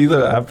ever see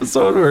the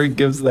episode where he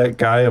gives that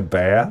guy a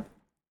bath?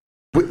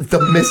 the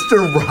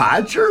Mr.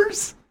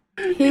 Rogers?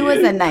 He was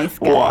a nice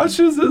guy.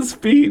 Washes his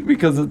feet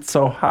because it's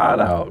so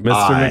hot out. Mr.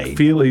 I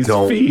McFeely's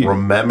don't feet.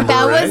 remember.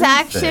 That was anything.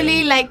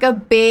 actually like a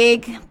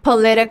big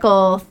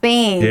political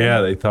thing.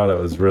 Yeah, they thought it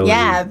was really.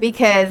 Yeah,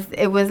 because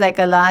it was like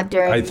a lot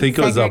during I think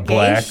it was a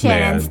black segregation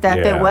man, and stuff.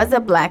 yeah. It was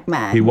a black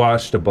man. He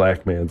washed a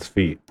black man's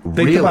feet. Think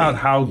Really? about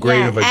how great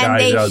Yeah, of a and guy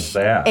they does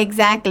that.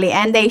 Exactly.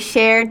 And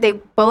they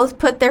both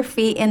put their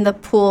feet in the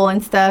pool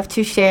and stuff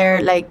to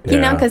share, like, you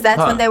know, Yeah. because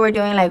that's when they were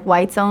doing like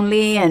whites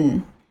only.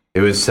 And It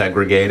was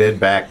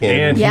segregated back in.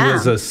 And he Yeah.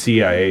 was a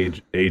CIA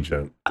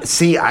agent.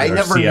 See, I Or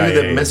never knew CIA.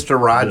 that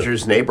Mr.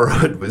 Rogers'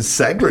 neighborhood was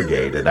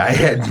segregated. I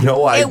had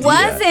no idea.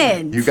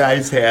 wasn't. You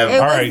guys have. It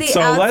All was right, the so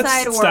let's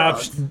outside stop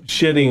world.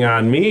 shitting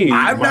on me.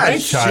 I'm my not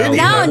childhood.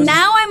 shitting. no,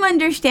 now I'm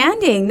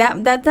understanding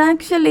that's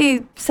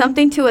actually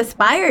something to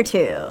aspire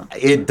to.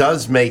 It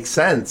does make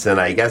sense,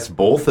 and I guess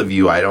both of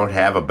you, I don't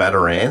have a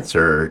better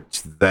answer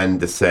than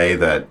to say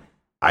that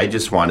I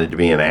just wanted to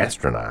be an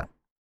astronaut.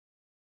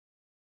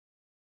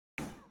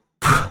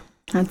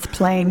 That's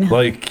plain.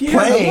 Like, yeah,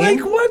 Plain? like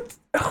what?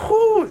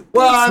 Who?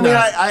 Well, I It's mean,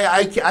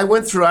 not- I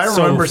went through. I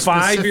remember so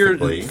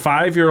specifically.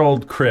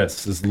 five-year-old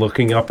Chris is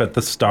looking up at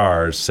the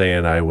stars,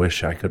 saying, "I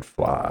wish I could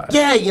fly."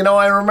 Yeah,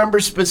 I remember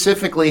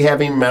specifically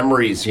having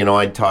memories.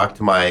 I'd talk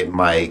to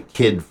my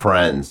kid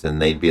friends,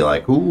 and they'd be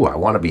like, "Ooh, I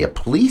want to be a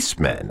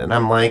policeman," and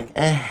I'm like,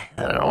 I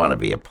don't want to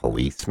be a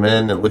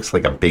policeman. It looks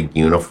like a big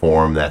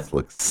uniform that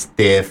looks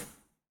stiff,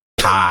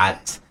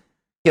 hot.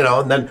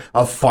 And then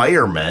a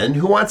fireman.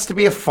 Who wants to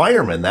be a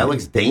fireman? That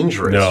looks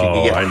dangerous. You No,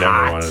 could get I never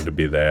hot. wanted to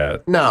be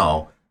that.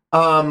 No.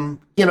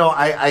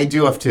 I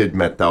do have to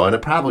admit, though, and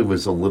it probably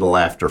was a little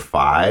after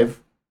 5,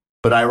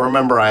 but I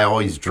remember I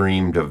always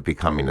dreamed of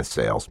becoming a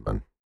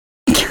salesman.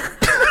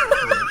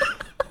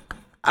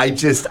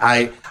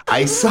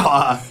 I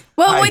saw...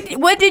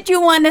 What did you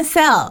want to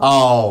sell?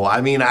 Oh, I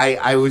mean,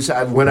 I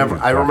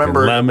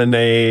remember...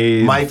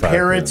 Lemonade. My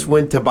parents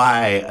went to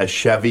buy a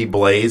Chevy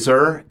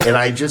Blazer, and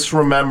I just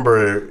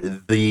remember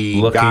the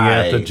looking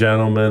guy at the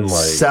gentleman like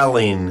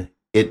selling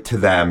it to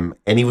them,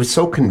 and he was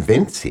so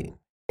convincing.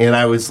 And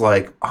I was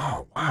like,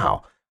 oh,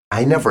 wow.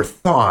 I never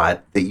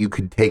thought that you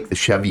could take the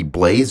Chevy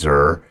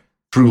Blazer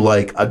through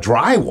like a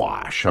dry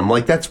wash. I'm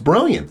like, that's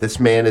brilliant. This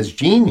man is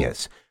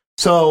genius.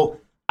 So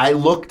I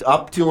looked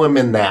up to him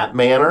in that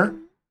manner.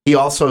 He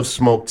also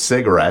smoked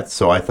cigarettes,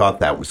 so I thought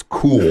that was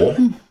cool.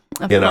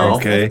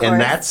 Okay.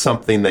 And that's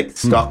something that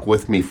stuck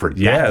with me for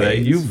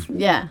decades. You've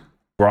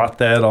brought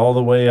that all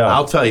the way up.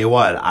 I'll tell you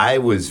what, I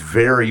was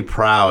very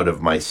proud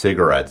of my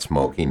cigarette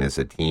smoking as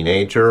a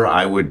teenager.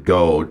 I would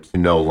go to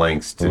no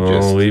lengths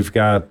to we've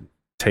got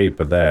tape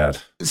of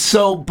that.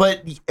 So,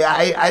 but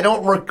I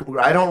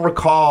don't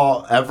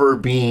recall ever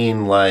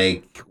being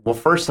like, well,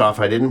 first off,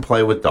 I didn't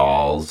play with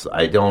dolls.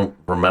 I don't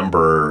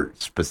remember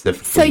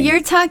specifically. So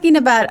you're talking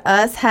about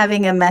us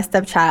having a messed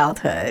up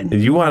childhood.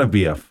 You want to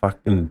be a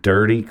fucking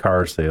dirty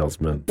car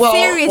salesman. Well,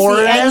 seriously, or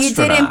an and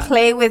astronaut. you didn't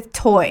play with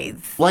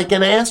toys. Like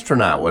an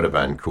astronaut would have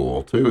been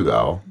cool too,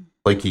 though.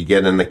 Like you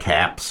get in the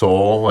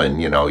capsule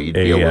and, you'd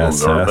be a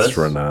little nervous.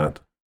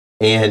 Astronaut.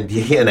 And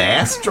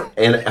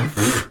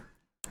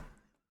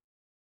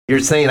you're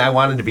saying I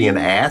wanted to be an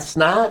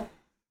astronaut?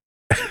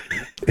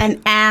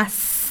 An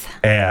ass.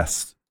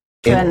 Ass.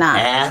 An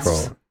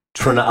ass?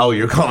 Oh,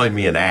 you're calling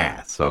me an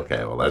ass.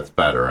 Okay, well, that's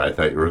better. I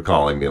thought you were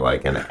calling me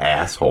like an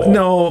asshole.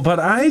 No, but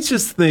I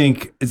just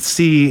think,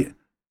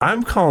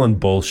 I'm calling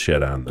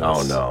bullshit on this.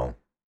 Oh, no.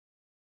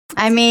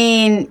 I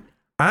mean,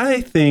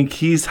 I think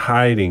he's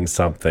hiding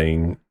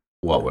something.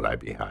 What would I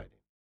be hiding?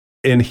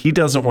 And he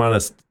doesn't want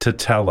us to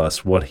tell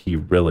us what he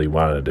really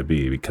wanted to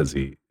be because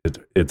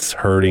it's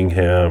hurting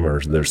him,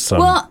 or there's some.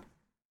 Well,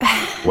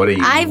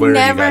 I've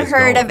never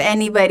heard of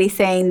anybody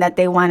saying that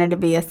they wanted to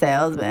be a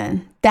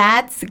salesman.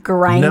 That's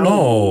grimy.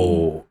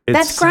 No,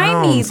 that's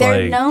grimy.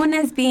 They're known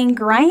as being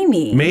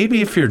grimy.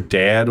 Maybe if your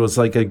dad was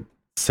like a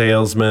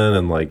salesman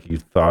and like you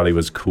thought he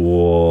was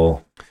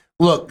cool.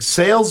 Look,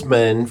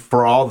 salesmen,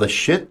 for all the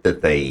shit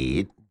that they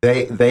eat,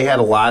 they had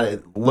a lot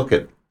of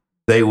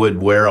they would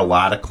wear a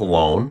lot of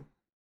cologne.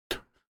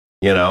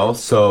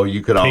 So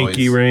you could always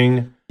pinky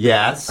ring.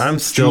 Yes. I'm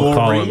still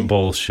calling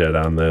bullshit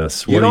on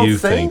this. What do you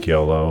think,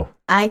 YOLO?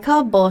 I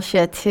call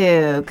bullshit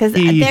too, because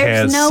he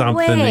there's has no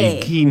something. way.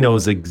 He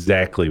knows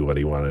exactly what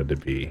he wanted to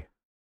be.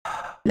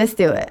 Let's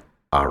do it.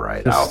 All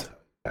right, I'll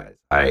tell you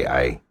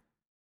guys.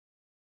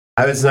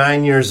 I was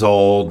 9 years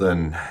old,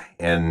 and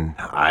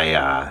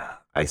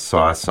I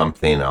saw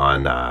something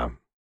on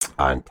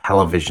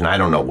television. I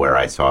don't know where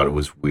I saw it. It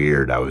was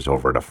weird. I was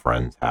over at a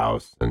friend's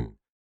house, and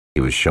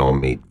he was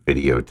showing me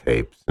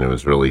videotapes, and it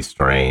was really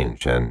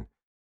strange. And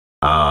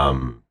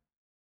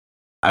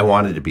I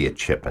wanted to be a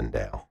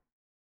Chippendale.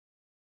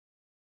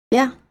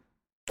 Yeah,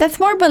 that's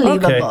more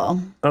believable.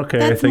 Okay,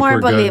 that's I think more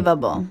we're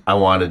believable. I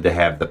wanted to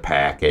have the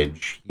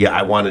package. Yeah,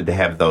 I wanted to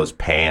have those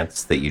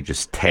pants that you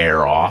just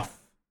tear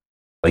off.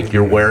 Like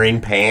you're wearing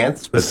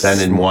pants, but then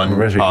in one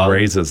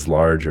raises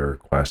larger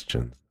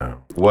questions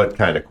now. What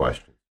kind of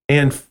questions?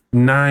 And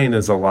 9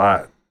 is a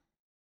lot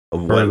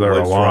further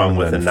What's along wrong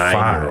with than a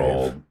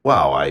 9-year-old?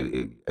 Well,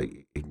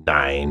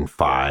 9 to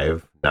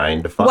 5.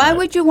 Why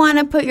would you want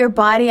to put your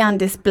body on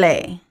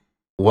display?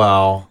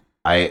 Well,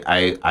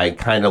 I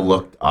kind of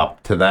looked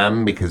up to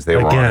them because they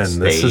were on stage.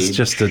 This is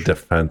just a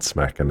defense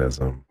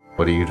mechanism.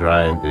 What are you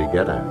trying to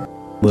get at?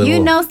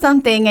 You know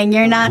something, and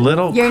you're not.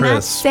 You're Chris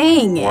not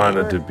saying it.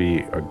 Wanted to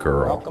be a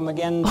girl. Welcome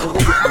again to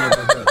this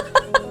neighborhood.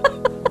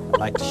 I'd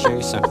like to show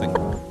you something. You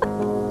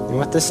know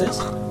what this is?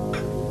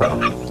 Well,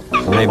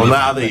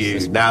 now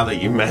that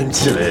you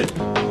mention it,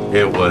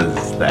 it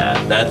was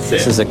that. That's it.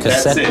 This is a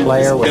cassette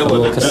player with a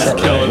little cassette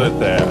player.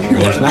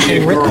 There's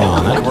nothing written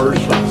on it,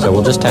 so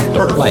we'll just have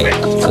to play it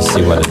to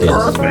see what it is.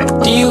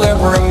 Do you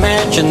ever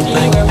imagine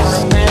things?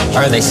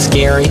 Are they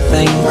scary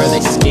things?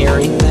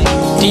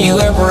 Do you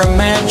ever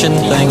imagine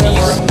things?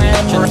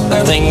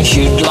 Things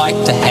you'd like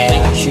to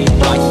have?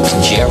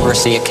 Did you ever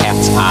see a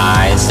cat's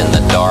eyes in the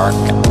dark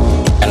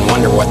and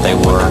wonder what they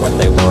were?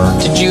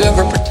 Did you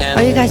ever pretend?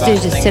 All you guys do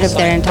is just sit up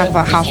there and talk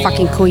about how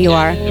fucking cool you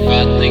are.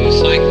 About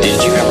things like,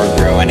 did you ever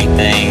grow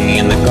anything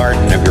in the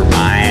garden of your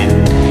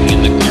mind?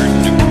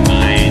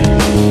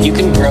 You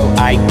can grow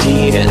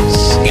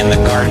ideas in the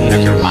garden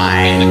of your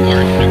mind.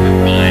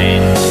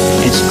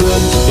 It's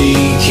good to be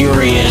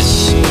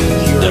curious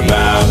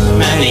about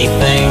many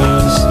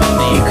things.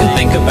 You can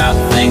think about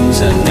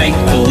things and make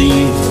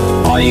believe.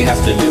 All you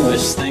have to do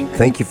is think.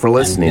 Thank you for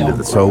listening to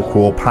the So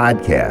Cool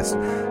podcast.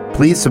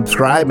 Please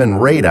subscribe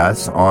and rate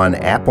us on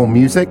Apple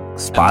Music,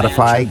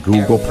 Spotify,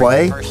 Google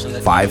Play.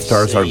 5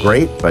 stars are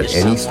great, but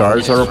any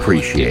stars are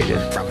appreciated.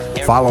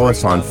 Follow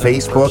us on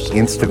Facebook,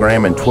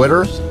 Instagram, and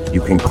Twitter.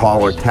 You can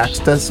call or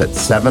text us at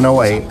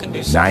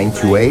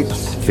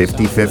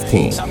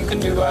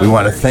 708-928-5015. We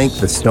want to thank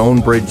the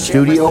Stonebridge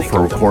Studio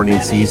for recording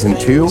Season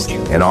 2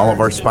 and all of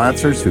our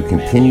sponsors who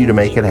continue to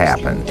make it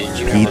happen.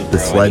 Pete the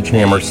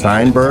Sledgehammer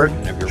Steinberg,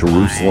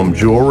 Jerusalem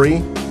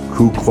Jewelry,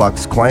 Ku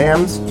Klux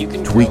Clams,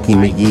 Tweaky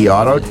McGee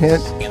Auto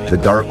Tint, The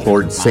Dark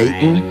Lord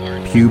Satan,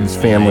 Pubes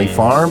Family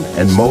Farm,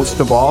 and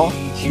most of all,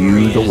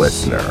 you, the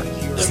listener.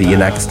 See you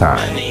next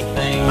time. You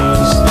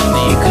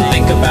can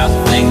think about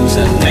things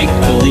and make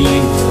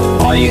believe.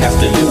 All you have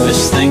to do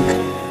is think,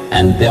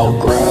 and they'll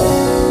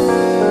grow.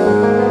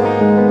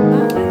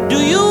 Do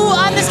you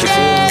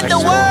understand the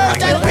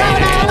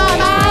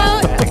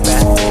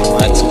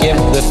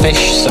the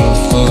fish some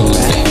food.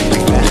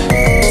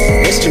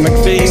 Mr.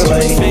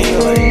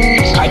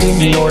 McFeely, I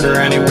didn't order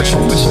any which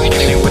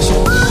one.